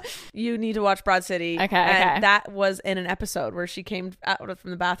 Yeah. You need to watch Broad City. Okay. And that was in an episode where she came out from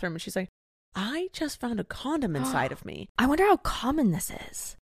the bathroom and she's like, I just found a condom inside of me. I wonder how common this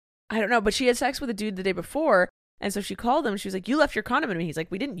is. I don't know, but she had sex with a dude the day before. And so she called him. She was like, you left your condom in me. He's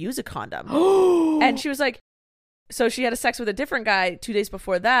like, we didn't use a condom. And she was like, so she had a sex with a different guy 2 days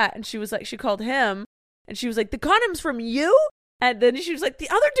before that. And she was like, she called him and she was like, the condom's from you? And then she was like, the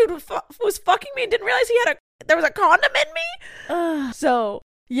other dude was fucking me and didn't realize there was a condom in me. So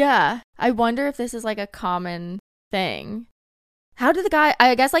yeah, I wonder if this is like a common thing. How did the guy?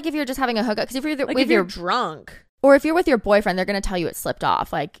 I guess like if you're just having a hookup, because if you're drunk or if you're with your boyfriend, they're gonna tell you it slipped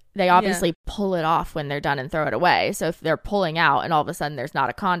off. Like they obviously pull it off when they're done and throw it away. So if they're pulling out and all of a sudden there's not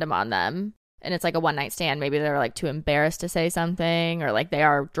a condom on them. And it's like a one night stand. Maybe they're like too embarrassed to say something, or like they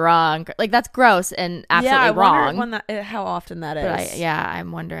are drunk. Like that's gross and absolutely wrong. Wonder how often that is. But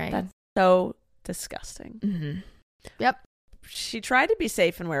I'm wondering. That's so disgusting. Mm-hmm. Yep. She tried to be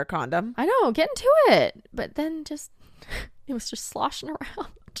safe and wear a condom. I know, get into it, but then it was just sloshing around.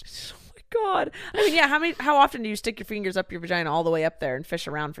 Oh my God. I mean, yeah. How often do you stick your fingers up your vagina all the way up there and fish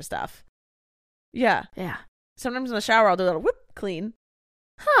around for stuff? Yeah. Yeah. Sometimes in the shower I'll do a little whip clean.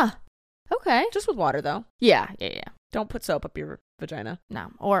 Huh. Okay. Just with water, though. Yeah. Don't put soap up your vagina.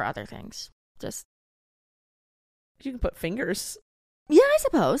 No, or other things. Just You can put fingers. yeah, I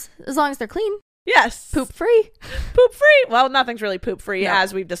suppose as long as they're clean. Yes. Poop free. Poop free. Well, nothing's really poop free, No.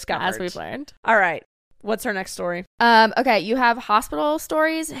 as we've discovered. As we've learned. All right. What's our next story? Okay, you have hospital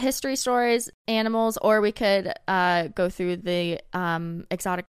stories, history stories, animals, or we could go through the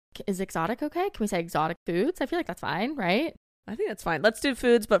exotic. Is exotic okay? Can we say exotic foods? I feel like that's fine, right? I think that's fine. Let's do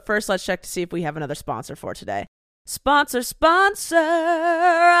foods, but first let's check to see if we have another sponsor for today. Sponsor.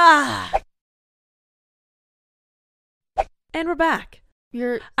 Ah. And we're back.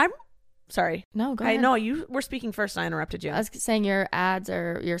 I'm sorry. No, go ahead. I know you were speaking first and I interrupted you. I was saying your ads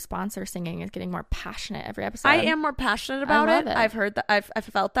or your sponsor singing is getting more passionate every episode. I am more passionate about it. it. I've heard that. I've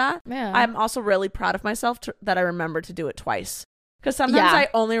felt that. Yeah. I'm also really proud of myself that I remembered to do it twice. Because sometimes I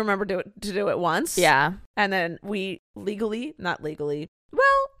only remember to do it once. Yeah. And then we not legally,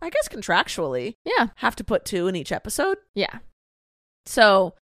 well, I guess contractually, have to put 2 in each episode. Yeah.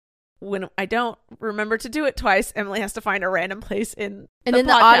 So when I don't remember to do it twice, Emily has to find a random place in and the then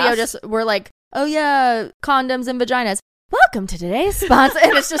podcast. we're like, oh yeah, condoms and vaginas. Welcome to today's sponsor.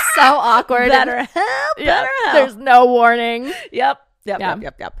 And it's just so awkward. Better help. There's no warning. Yep.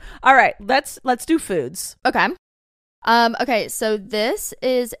 All right, let's do foods. Okay. Okay, so this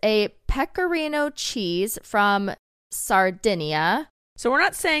is a pecorino cheese from Sardinia. So we're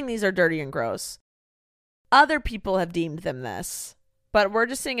not saying these are dirty and gross. Other people have deemed them this, but we're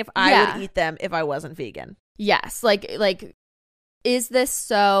just saying if I would eat them if I wasn't vegan. Yes, like is this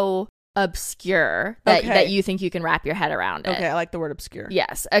so obscure that you think you can wrap your head around it? Okay, I like the word obscure.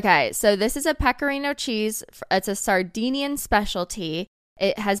 Yes. Okay, so this is a pecorino cheese. It's a Sardinian specialty.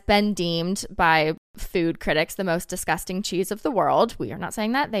 It has been deemed by food critics the most disgusting cheese of the world. We are not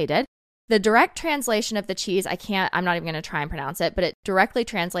saying that, they did. The direct translation of the cheese, I'm not even going to try and pronounce it, but it directly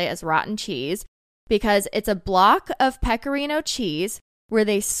translates as rotten cheese because it's a block of pecorino cheese where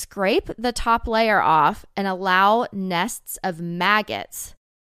they scrape the top layer off and allow nests of maggots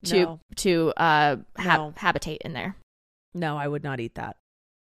to habitate in there. No, I would not eat that.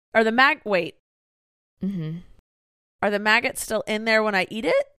 Are the Mm-hmm. Are the maggots still in there when I eat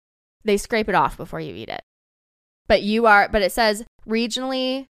it? They scrape it off before you eat it. But it says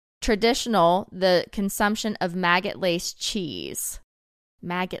regionally traditional, the consumption of maggot-laced cheese.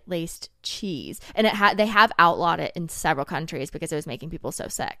 Maggot-laced cheese. And they have outlawed it in several countries because it was making people so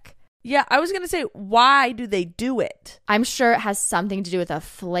sick. Yeah, I was going to say, why do they do it? I'm sure it has something to do with a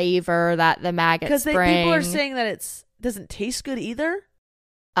flavor that the maggots bring. Because people are saying that it doesn't taste good either.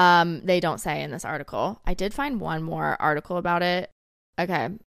 They don't say in this article. I did find one more article about it. Okay,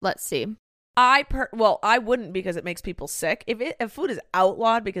 let's see. I wouldn't because it makes people sick. If food is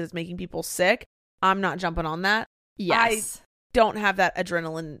outlawed because it's making people sick, I'm not jumping on that. Yes. I don't have that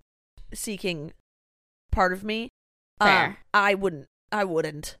adrenaline seeking part of me. Fair. I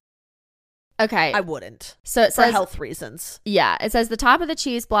wouldn't. Okay. I wouldn't. So it says, for health reasons. Yeah. It says the top of the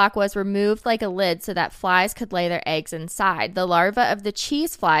cheese block was removed like a lid so that flies could lay their eggs inside. The larvae of the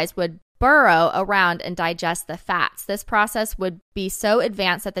cheese flies would burrow around and digest the fats. This process would be so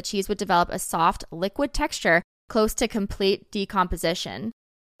advanced that the cheese would develop a soft liquid texture close to complete decomposition.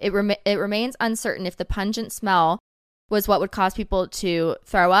 It remains uncertain if the pungent smell was what would cause people to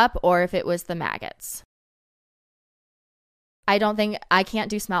throw up or if it was the maggots. I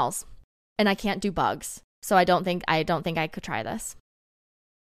can't do smells. And I can't do bugs, so I don't think I could try this.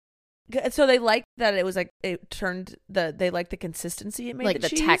 So they liked that it was like they liked the consistency it made, like the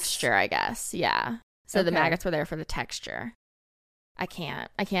cheese? texture, I guess. Yeah. So the Okay. maggots were there for the texture. I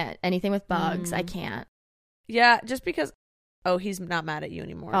can't anything with bugs. I can't. Yeah, just because. Oh, he's not mad at you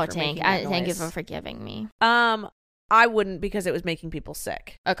anymore. Oh, for thank making that you noise. for forgiving me. I wouldn't because it was making people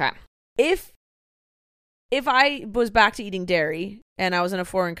sick. Okay. If I was back to eating dairy and I was in a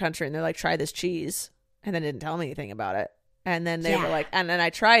foreign country and they're like, try this cheese, and then didn't tell me anything about it, and then they were like, and then I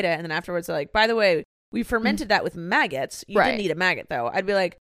tried it, and then afterwards they're like, by the way, we fermented that with maggots. You didn't eat a maggot though. I'd be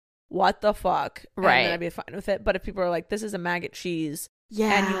like, what the fuck? Right. And then I'd be fine with it. But if people are like, this is a maggot cheese,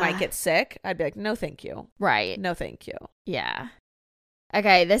 and you might get sick, I'd be like, no, thank you. Right. No, thank you. Yeah.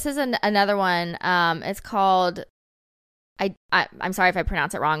 Okay. This is another one. It's called. I'm sorry if I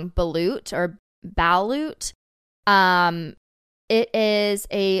pronounce it wrong. Balut or balut. It is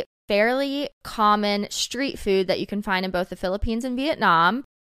a fairly common street food that you can find in both the Philippines and Vietnam.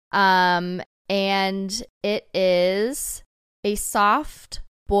 And it is a soft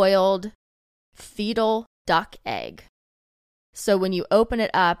boiled fetal duck egg. So when you open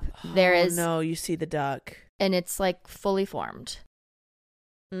it up, there is you see the duck, and it's like fully formed.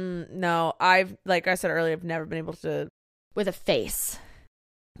 No, like I said earlier, I've never been able to with a face.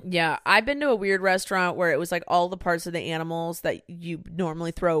 Yeah, I've been to a weird restaurant where it was like all the parts of the animals that you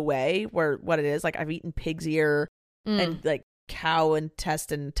normally throw away, where what it is, like I've eaten pig's ear and like cow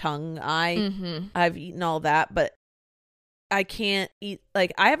intestine, tongue, I've eaten all that, but I can't eat,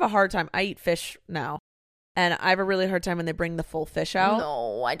 like I have a hard time. I eat fish now, and I have a really hard time when they bring the full fish out.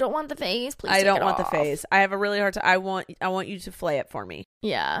 No, I don't want the face. Please I take don't it want off. the face. I have a really hard time. I want you to fillet it for me.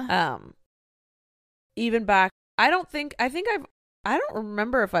 Yeah. Even back, I don't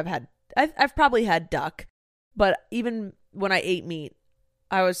remember if I've probably had duck, but even when I ate meat,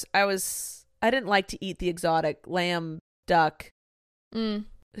 I didn't like to eat the exotic lamb, duck kind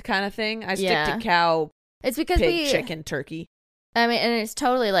of thing. I stick to cow. It's because pig, chicken, turkey. I mean, and it's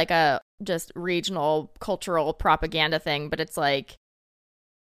totally like a just regional cultural propaganda thing, but it's like,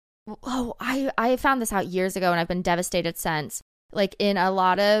 I found this out years ago and I've been devastated since. Like in a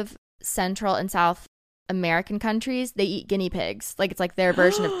lot of Central and South American countries, they eat guinea pigs. Like it's like their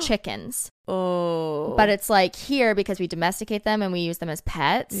version of chickens. Oh. But it's like here, because we domesticate them and we use them as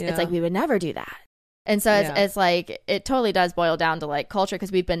pets, it's like we would never do that. And so it's like, it totally does boil down to like culture,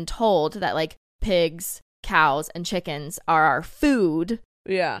 because we've been told that like pigs, cows, and chickens are our food.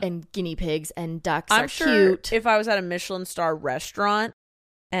 Yeah. And guinea pigs and ducks I'm are sure cute. If I was at a Michelin star restaurant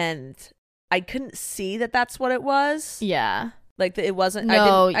and I couldn't see that that's what it was. Yeah. Like it wasn't.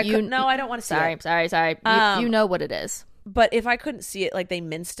 No, I don't want to see it. Sorry. You know what it is. But if I couldn't see it, like they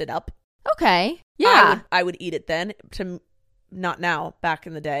minced it up. Okay. Yeah. I would eat it then. Not now, back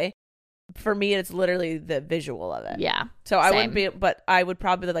in the day. For me, it's literally the visual of it. Yeah. So I wouldn't be, but I would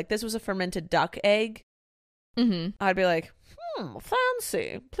probably be like, this was a fermented duck egg. Mm-hmm. I'd be like,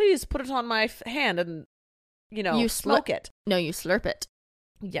 fancy. Please put it on my hand and, you smoke it. No, you slurp it.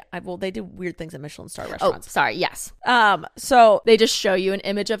 Yeah, well, they do weird things at Michelin star Oh, restaurants. sorry. Yes. So they just show you an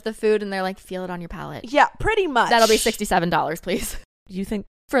image of the food and they're like, feel it on your palate. Yeah, pretty much. That'll be $67, please. You think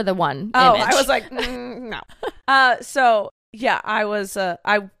for the one? Oh, image. I was like, no. So yeah, I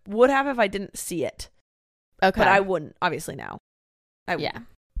would have if I didn't see it. Okay, but I wouldn't. Obviously now. Yeah.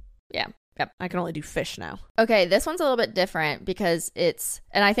 Yep. I can only do fish now. Okay, this one's a little bit different because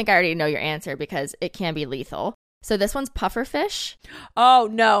and I think I already know your answer because it can be lethal. So this one's puffer fish. Oh,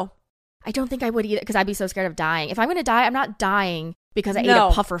 no. I don't think I would eat it because I'd be so scared of dying. If I'm going to die, I'm not dying because I ate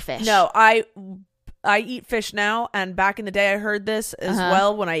a puffer fish. No, I eat fish now, and back in the day I heard this as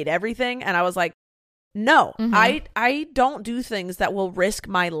well when I ate everything, and I was like, no, I don't do things that will risk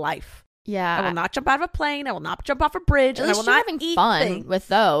my life. Yeah. I will not jump out of a plane. I will not jump off a bridge. At and I least will you're not having eat fun things. with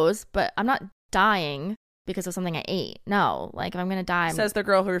those, but I'm not dying because of something I ate. No, like if I'm going to die. Says the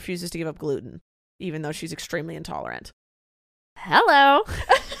girl who refuses to give up gluten, even though she's extremely intolerant. Hello.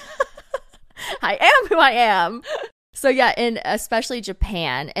 I am who I am. So yeah, in especially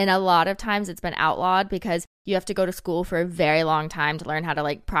Japan, and a lot of times it's been outlawed because you have to go to school for a very long time to learn how to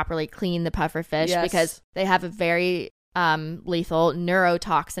like properly clean the puffer fish because they have a very lethal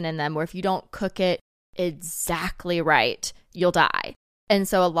neurotoxin in them where if you don't cook it exactly right, you'll die. And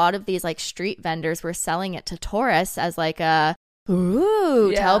so a lot of these like street vendors were selling it to tourists as like tell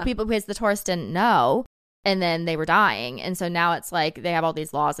people because the tourists didn't know. And then they were dying. And so now it's like they have all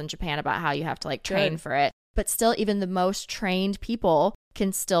these laws in Japan about how you have to like train for it. But still, even the most trained people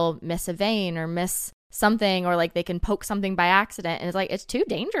can still miss a vein or miss something, or like they can poke something by accident. And it's like, it's too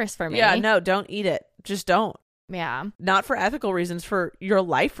dangerous for me. Yeah, no, don't eat it. Just don't. Yeah. Not for ethical reasons, for your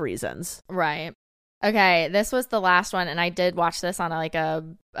life reasons. Right. Okay, this was the last one. And I did watch this on like a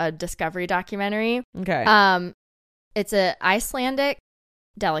Discovery documentary. Okay. It's an Icelandic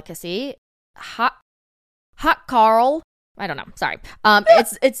delicacy. Hot Carl. I don't know. Sorry.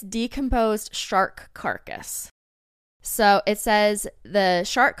 It's decomposed shark carcass. So it says the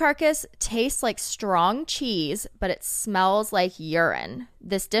shark carcass tastes like strong cheese, but it smells like urine.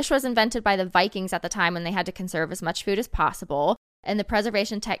 This dish was invented by the Vikings at the time when they had to conserve as much food as possible, and the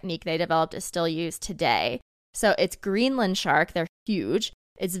preservation technique they developed is still used today. So it's Greenland shark. They're huge.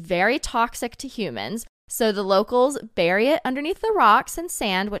 It's very toxic to humans. So the locals bury it underneath the rocks and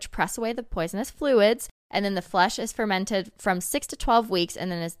sand, which press away the poisonous fluids. And then the flesh is fermented from 6 to 12 weeks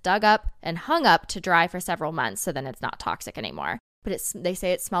and then is dug up and hung up to dry for several months. So then it's not toxic anymore. But they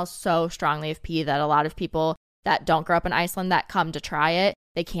say it smells so strongly of pee that a lot of people that don't grow up in Iceland that come to try it,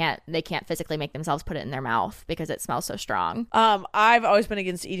 they can't physically make themselves put it in their mouth because it smells so strong. I've always been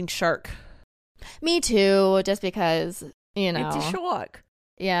against eating shark. Me too, just because, you know. It's a shark.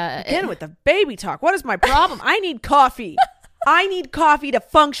 Yeah. Again with the baby talk. What is my problem? I need coffee. I need coffee to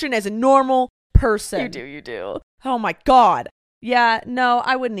function as a normal person. You do. Oh my God. Yeah, no,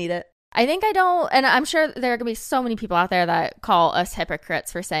 I wouldn't eat it. I think I don't, and I'm sure there are going to be so many people out there that call us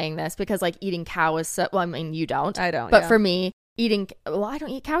hypocrites for saying this because like eating cow is so, well, I mean, you don't. I don't. But for me, eating. Well, I don't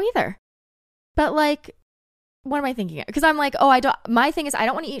eat cow either. But like, what am I thinking? Because I'm like, my thing is I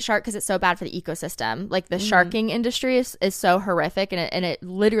don't want to eat shark because it's so bad for the ecosystem. Like the sharking industry is so horrific, and it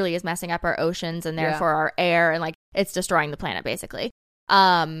literally is messing up our oceans and therefore our air, and like it's destroying the planet basically.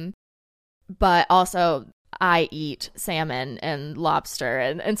 But also I eat salmon and lobster,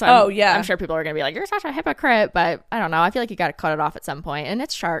 and so I'm sure people are gonna be like, you're such a hypocrite, but I don't know. I feel like you got to cut it off at some point, and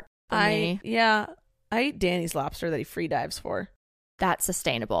it's shark for me. I eat Danny's lobster that he free dives for. That's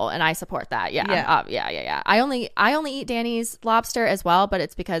sustainable, and I support that. Yeah. I only eat Danny's lobster as well, but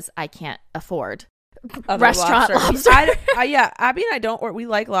it's because I can't afford restaurant lobster. Abby and I don't. We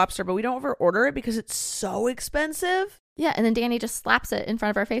like lobster, but we don't ever order it because it's so expensive. Yeah, and then Danny just slaps it in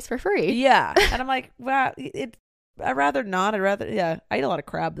front of our face for free. Yeah, and I'm like, wow, I'd rather not. I eat a lot of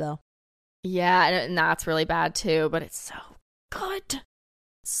crab though. Yeah, and that's really bad too, but it's so good.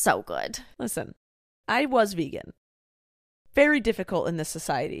 So good. Listen, I was vegan. Very difficult in this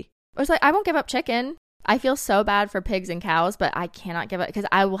society. I was like, I won't give up chicken. I feel so bad for pigs and cows, but I cannot give up because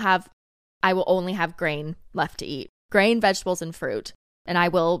I will only have grain left to eat. Grain, vegetables, and fruit. And I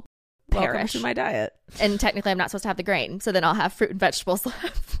will perish. Welcome to my diet. And technically I'm not supposed to have the grain. So then I'll have fruit and vegetables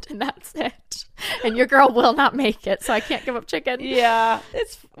left. And that's it. And your girl will not make it. So I can't give up chicken. Yeah.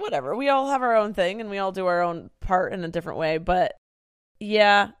 It's whatever. We all have our own thing and we all do our own part in a different way. But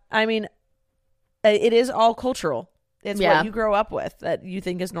yeah, I mean, it is all cultural. It's what you grow up with that you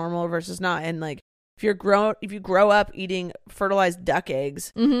think is normal versus not. And like, if you grow up eating fertilized duck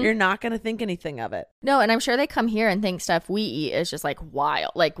eggs, you're not going to think anything of it. No, and I'm sure they come here and think stuff we eat is just like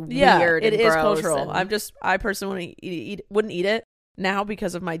wild, like weird. It and is gross cultural. and... I personally wouldn't eat it now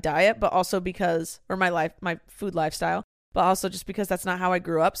because of my diet, but also because my food lifestyle, but also just because that's not how I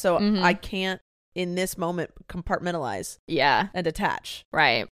grew up. So I can't in this moment compartmentalize. Yeah, and detach.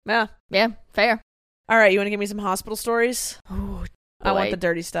 Right. Yeah. Fair. All right, you want to give me some hospital stories? Ooh, I want the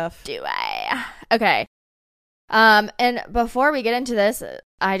dirty stuff. Do I? Okay. And before we get into this,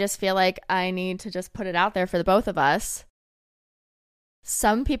 I just feel like I need to just put it out there for the both of us.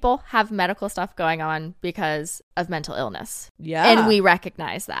 Some people have medical stuff going on because of mental illness. Yeah. And we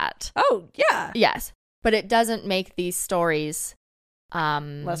recognize that. Oh, yeah. Yes. But it doesn't make these stories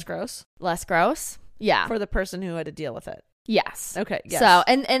less gross. Less gross. Yeah. For the person who had to deal with it. Yes. Okay. Yes. So,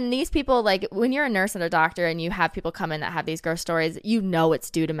 and these people, like when you're a nurse and a doctor and you have people come in that have these gross stories, you know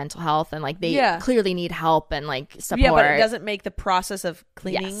it's due to mental health and like they clearly need help and like support. Yeah, but it doesn't make the process of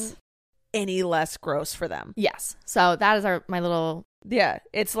cleaning any less gross for them. Yes. So that is my little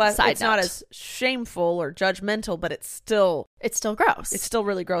it's less. It's not as shameful or judgmental, but it's still gross. It's still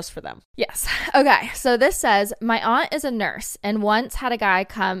really gross for them. Yes. Okay. So this says, my aunt is a nurse and once had a guy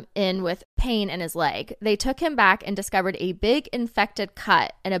come in with pain in his leg. They took him back and discovered a big infected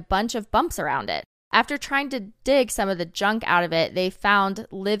cut and a bunch of bumps around it. After trying to dig some of the junk out of it, they found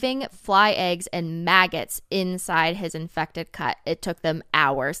living fly eggs and maggots inside his infected cut. It took them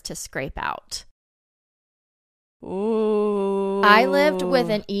hours to scrape out. Ooh. I lived with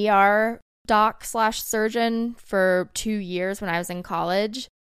an ER doc/surgeon for 2 years when I was in college,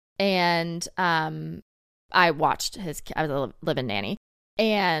 and I watched I was a live-in nanny,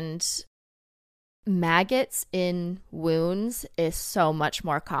 and maggots in wounds is so much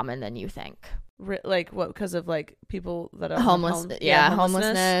more common than you think. Like what? Because of like people that are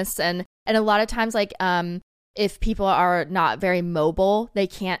homelessness, and a lot of times like if people are not very mobile, they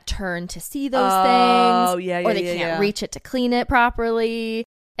can't turn to see those things, or they can't reach it to clean it properly.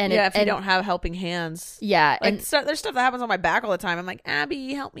 And if you don't have helping hands. Yeah. Like, there's stuff that happens on my back all the time. I'm like,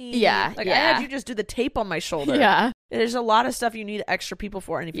 Abby, help me. Yeah. Like, I had you just do the tape on my shoulder. Yeah. There's a lot of stuff you need extra people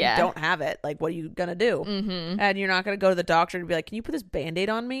for. And if you don't have it, like, what are you going to do? Mm-hmm. And you're not going to go to the doctor and be like, can you put this Band-Aid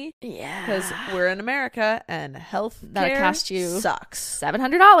on me? Yeah. Because we're in America and health that'll cost you sucks.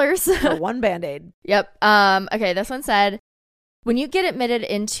 $700 for one Band-Aid. Yep. Okay. This one said, when you get admitted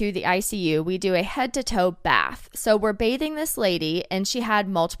into the ICU, we do a head-to-toe bath. So we're bathing this lady, and she had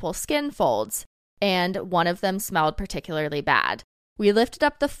multiple skin folds, and one of them smelled particularly bad. We lifted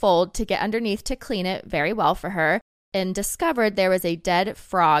up the fold to get underneath to clean it very well for her, and discovered there was a dead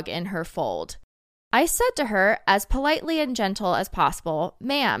frog in her fold. I said to her, as politely and gentle as possible,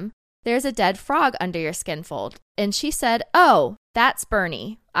 "Ma'am, there's a dead frog under your skin fold." And she said, "Oh, that's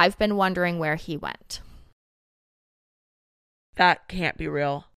Bernie. I've been wondering where he went." That can't be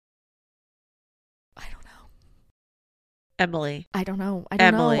real. I don't know. Emily. I don't know.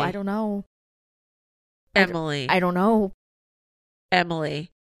 Emily. I don't know. Emily. I don't know.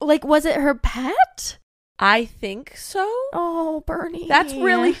 Emily. Like, was it her pet? I think so. Oh, Bernie. That's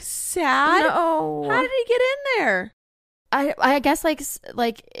really sad. No. How did he get in there? I guess like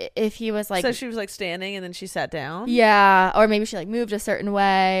if he was like, so she was like standing and then she sat down. Yeah, or maybe she like moved a certain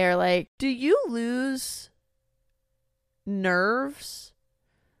way, or like. Do you lose nerves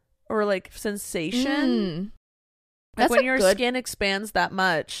or like sensation? Like when your skin expands that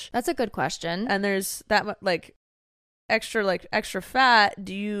much. That's a good question. And there's that much like extra fat.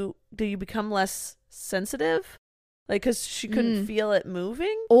 Do you become less sensitive? Like, because she couldn't feel it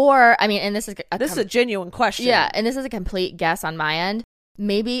moving? Or, I mean, and this is a genuine question. Yeah, and this is a complete guess on my end.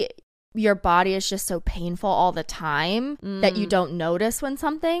 Maybe your body is just so painful all the time that you don't notice when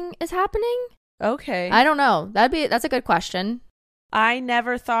something is happening. Okay. I don't know. That's a good question. I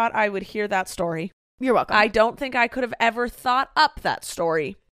never thought I would hear that story. You're welcome. I don't think I could have ever thought up that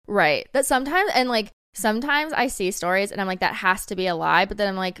story. Right. That sometimes I see stories and I'm like, that has to be a lie. But then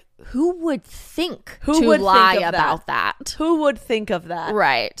I'm like, who would think to lie about that? Who would think of that?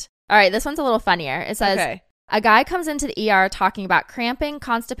 Right. All right. This one's a little funnier. It says, a guy comes into the ER talking about cramping,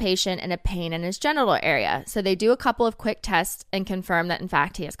 constipation, and a pain in his genital area. So they do a couple of quick tests and confirm that, in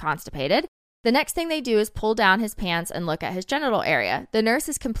fact, he is constipated. The next thing they do is pull down his pants and look at his genital area. The nurse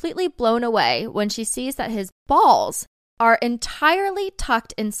is completely blown away when she sees that his balls are entirely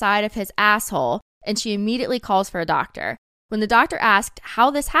tucked inside of his asshole, and she immediately calls for a doctor. When the doctor asked how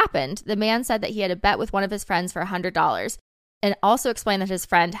this happened, the man said that he had a bet with one of his friends for $100 and also explained that his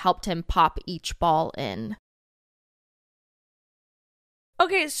friend helped him pop each ball in.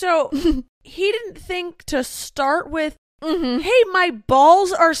 Okay, so he didn't think to start with, hey, my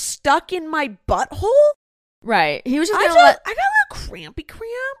balls are stuck in my butthole? Right. He was just I got a little crampy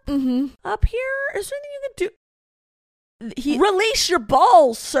cramp up here. Is there anything you can do? Release your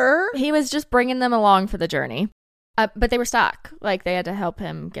balls, sir. He was just bringing them along for the journey. But they were stuck. Like, they had to help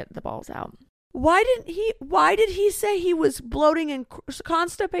him get the balls out. Why did he say he was bloating and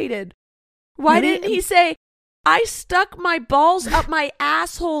constipated? Why didn't he say, I stuck my balls up my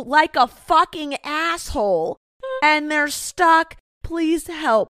asshole like a fucking asshole and they're stuck? Please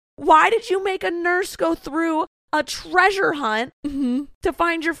help. Why did you make a nurse go through a treasure hunt to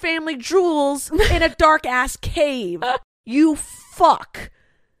find your family jewels in a dark ass cave? You fuck.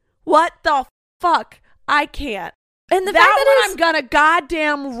 What the fuck? I can't. And the fact that I'm gonna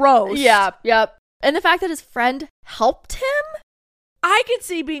goddamn roast. Yep. And the fact that his friend helped him? I could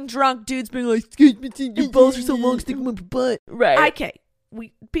see being drunk dudes being like, excuse me, your balls are so long, stick them up your butt. Right. Okay.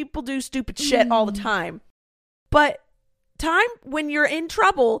 People do stupid shit all the time. But time when you're in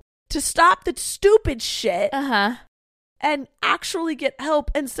trouble to stop the stupid shit and actually get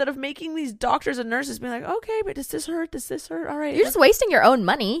help instead of making these doctors and nurses be like, okay, but does this hurt? Does this hurt? All right. You're just wasting your own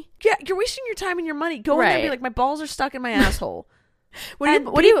money. Yeah, you're wasting your time and your money. Go in there and be like, my balls are stuck in my asshole. What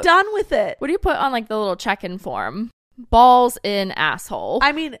are you done with it? What do you put on like the little check-in form? Balls in asshole.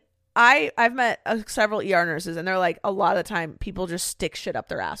 I mean, I've met several ER nurses and they're like, a lot of the time people just stick shit up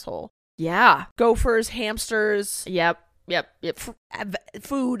their asshole. Yeah. Gophers, hamsters. Yep.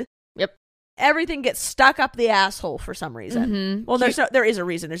 Food. Yep. Everything gets stuck up the asshole for some reason. Well, there is a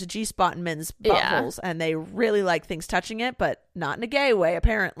reason. There's a G-spot in men's buttholes and they really like things touching it, but not in a gay way,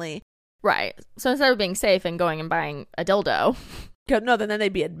 apparently. Right. So instead of being safe and going and buying a dildo. No, then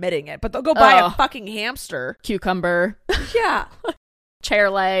they'd be admitting it. But they'll go buy a fucking hamster. Cucumber. Yeah. Chair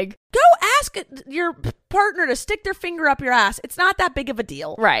leg. Go ask your partner to stick their finger up your ass. It's not that big of a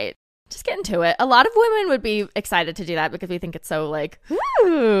deal. Right. Just get into it. A lot of women would be excited to do that because we think it's so like,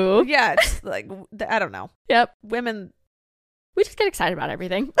 ooh. Yeah, it's like, I don't know. Yep. Women. We just get excited about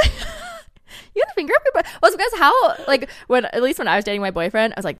everything. You got a finger up your butt. Well, because how, like, at least when I was dating my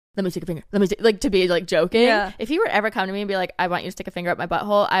boyfriend, I was like, let me stick a finger. Like, to be, like, joking. Yeah. If he were ever come to me and be like, I want you to stick a finger up my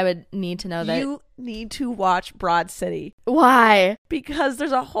butthole, I would need to know that. You need to watch Broad City. Why? Because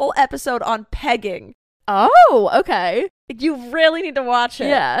there's a whole episode on pegging. Oh, okay. You really need to watch it.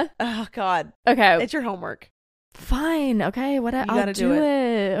 Yeah. Oh, God. Okay. It's your homework. Fine. Okay. You gotta do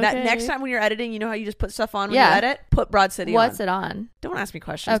it. Okay. Next time when you're editing, you know how you just put stuff on when you edit? Put Broad City What's it on? Don't ask me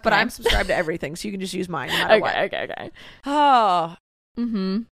questions, but I'm subscribed to everything, so you can just use mine no matter what. Okay. Oh.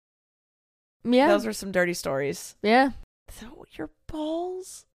 Yeah. Those are some dirty stories. Yeah. So, your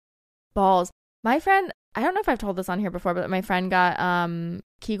balls? Balls. My friend, I don't know if I've told this on here before, but my friend got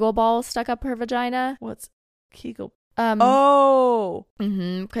Kegel balls stuck up her vagina. What's Kegel? Because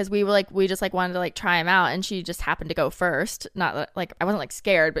we just like wanted to like try them out, and she just happened to go first. Not like I wasn't like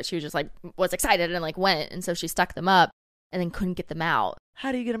scared, but she was just like was excited and like went, and so she stuck them up and then couldn't get them out.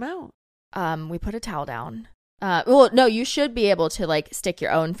 How do you get them out? We put a towel down. Well, no, you should be able to like stick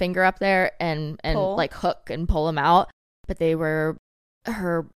your own finger up there and pull. Like hook and pull them out, but her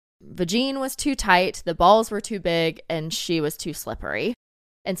vagine was too tight, the balls were too big, and she was too slippery.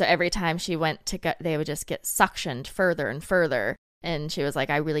 And so every time she went to go, they would just get suctioned further and further. And she was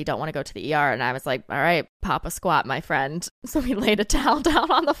like, I really don't want to go to the ER. And I was like, all right, pop a squat, my friend. So we laid a towel down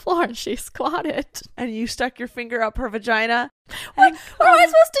on the floor and she squatted. And you stuck your finger up her vagina? What am I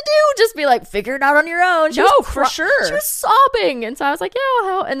supposed to do? Just be like, figure it out on your own. For sure. She was sobbing. And so I was like, yeah, I'll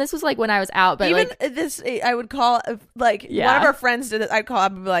help. And this was like when I was out. But even like, this, I would call, like, one of our friends did it. I'd call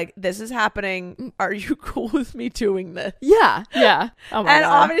up and be like, this is happening. Are you cool with me doing this? Yeah. Oh my and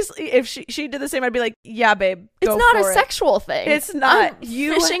God. obviously, if she did the same, I'd be like, yeah, babe, go it's not for a it. sexual thing. It's not. I'm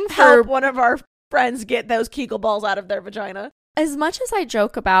You fishing help for one of our friends get those Kegel balls out of their vagina. As much as I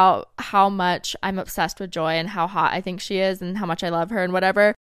joke about how much I'm obsessed with Joy and how hot I think she is and how much I love her and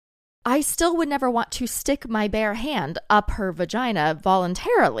whatever, I still would never want to stick my bare hand up her vagina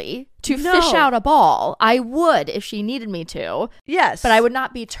voluntarily to fish out a ball. I would if she needed me to. Yes. But I would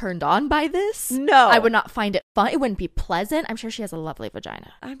not be turned on by this. No. I would not find it fun. It wouldn't be pleasant. I'm sure she has a lovely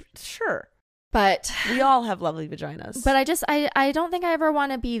vagina. I'm sure. But we all have lovely vaginas. But I don't think I ever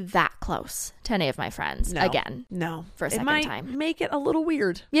want to be that close to any of my friends again. No. For a second might time. Make it a little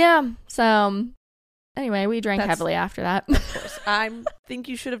weird. Yeah. So anyway, we drank heavily after that. Of course. I think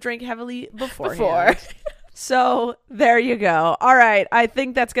you should have drank heavily before. So there you go. All right. I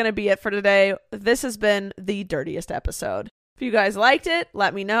think that's going to be it for today. This has been the dirtiest episode. If you guys liked it,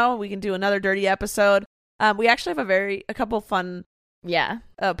 let me know. We can do another dirty episode. We actually have a couple fun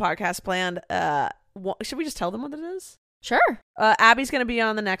podcast planned. Should we just tell them what it is? Sure. Abby's going to be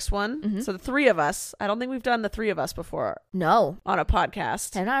on the next one. Mm-hmm. So the three of us. I don't think we've done the three of us before. No. On a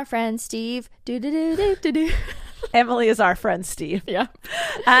podcast. And our friend Steve. Do. Emily is our friend Steve. Yeah.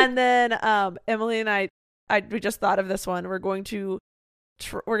 And then Emily and we just thought of this one. We're going to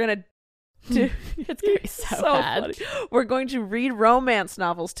do. It's going to be so bad. Funny. We're going to read romance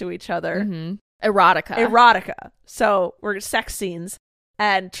novels to each other. Mm-hmm. Erotica. So we're sex scenes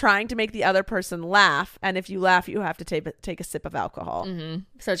and trying to make the other person laugh. And if you laugh, you have to take a sip of alcohol. Mm-hmm.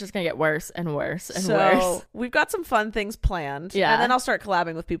 So it's just going to get worse and worse and so worse. We've got some fun things planned. Yeah. And then I'll start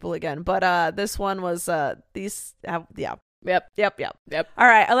collabing with people again. But this one was these. Yeah. Yep. All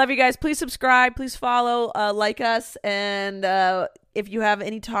right. I love you guys. Please subscribe. Please follow. Like us. And if you have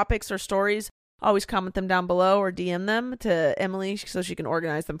any topics or stories, always comment them down below or DM them to Emily so she can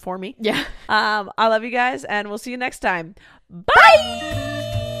organize them for me. Yeah. I love you guys, and we'll see you next time. Bye!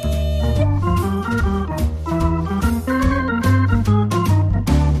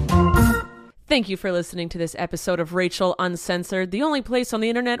 Thank you for listening to this episode of Rachel Uncensored, the only place on the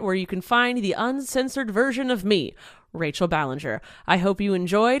internet where you can find the uncensored version of me, Rachel Ballinger. I hope you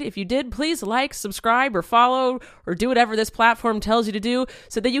enjoyed. If you did, please like, subscribe, or follow, or do whatever this platform tells you to do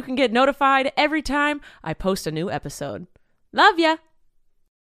so that you can get notified every time I post a new episode. Love ya!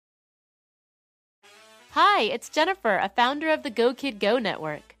 Hi, it's Jennifer, a founder of the Go Kid Go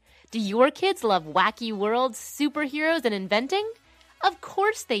network. Do your kids love wacky worlds, superheroes, and inventing? Of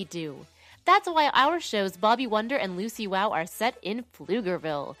course they do. That's why our shows Bobby Wonder and Lucy Wow are set in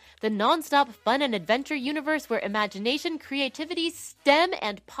Pflugerville, the nonstop fun and adventure universe where imagination, creativity, STEM,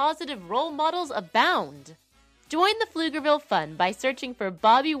 and positive role models abound. Join the Pflugerville fun by searching for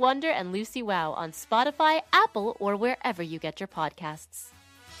Bobby Wonder and Lucy Wow on Spotify, Apple, or wherever you get your podcasts.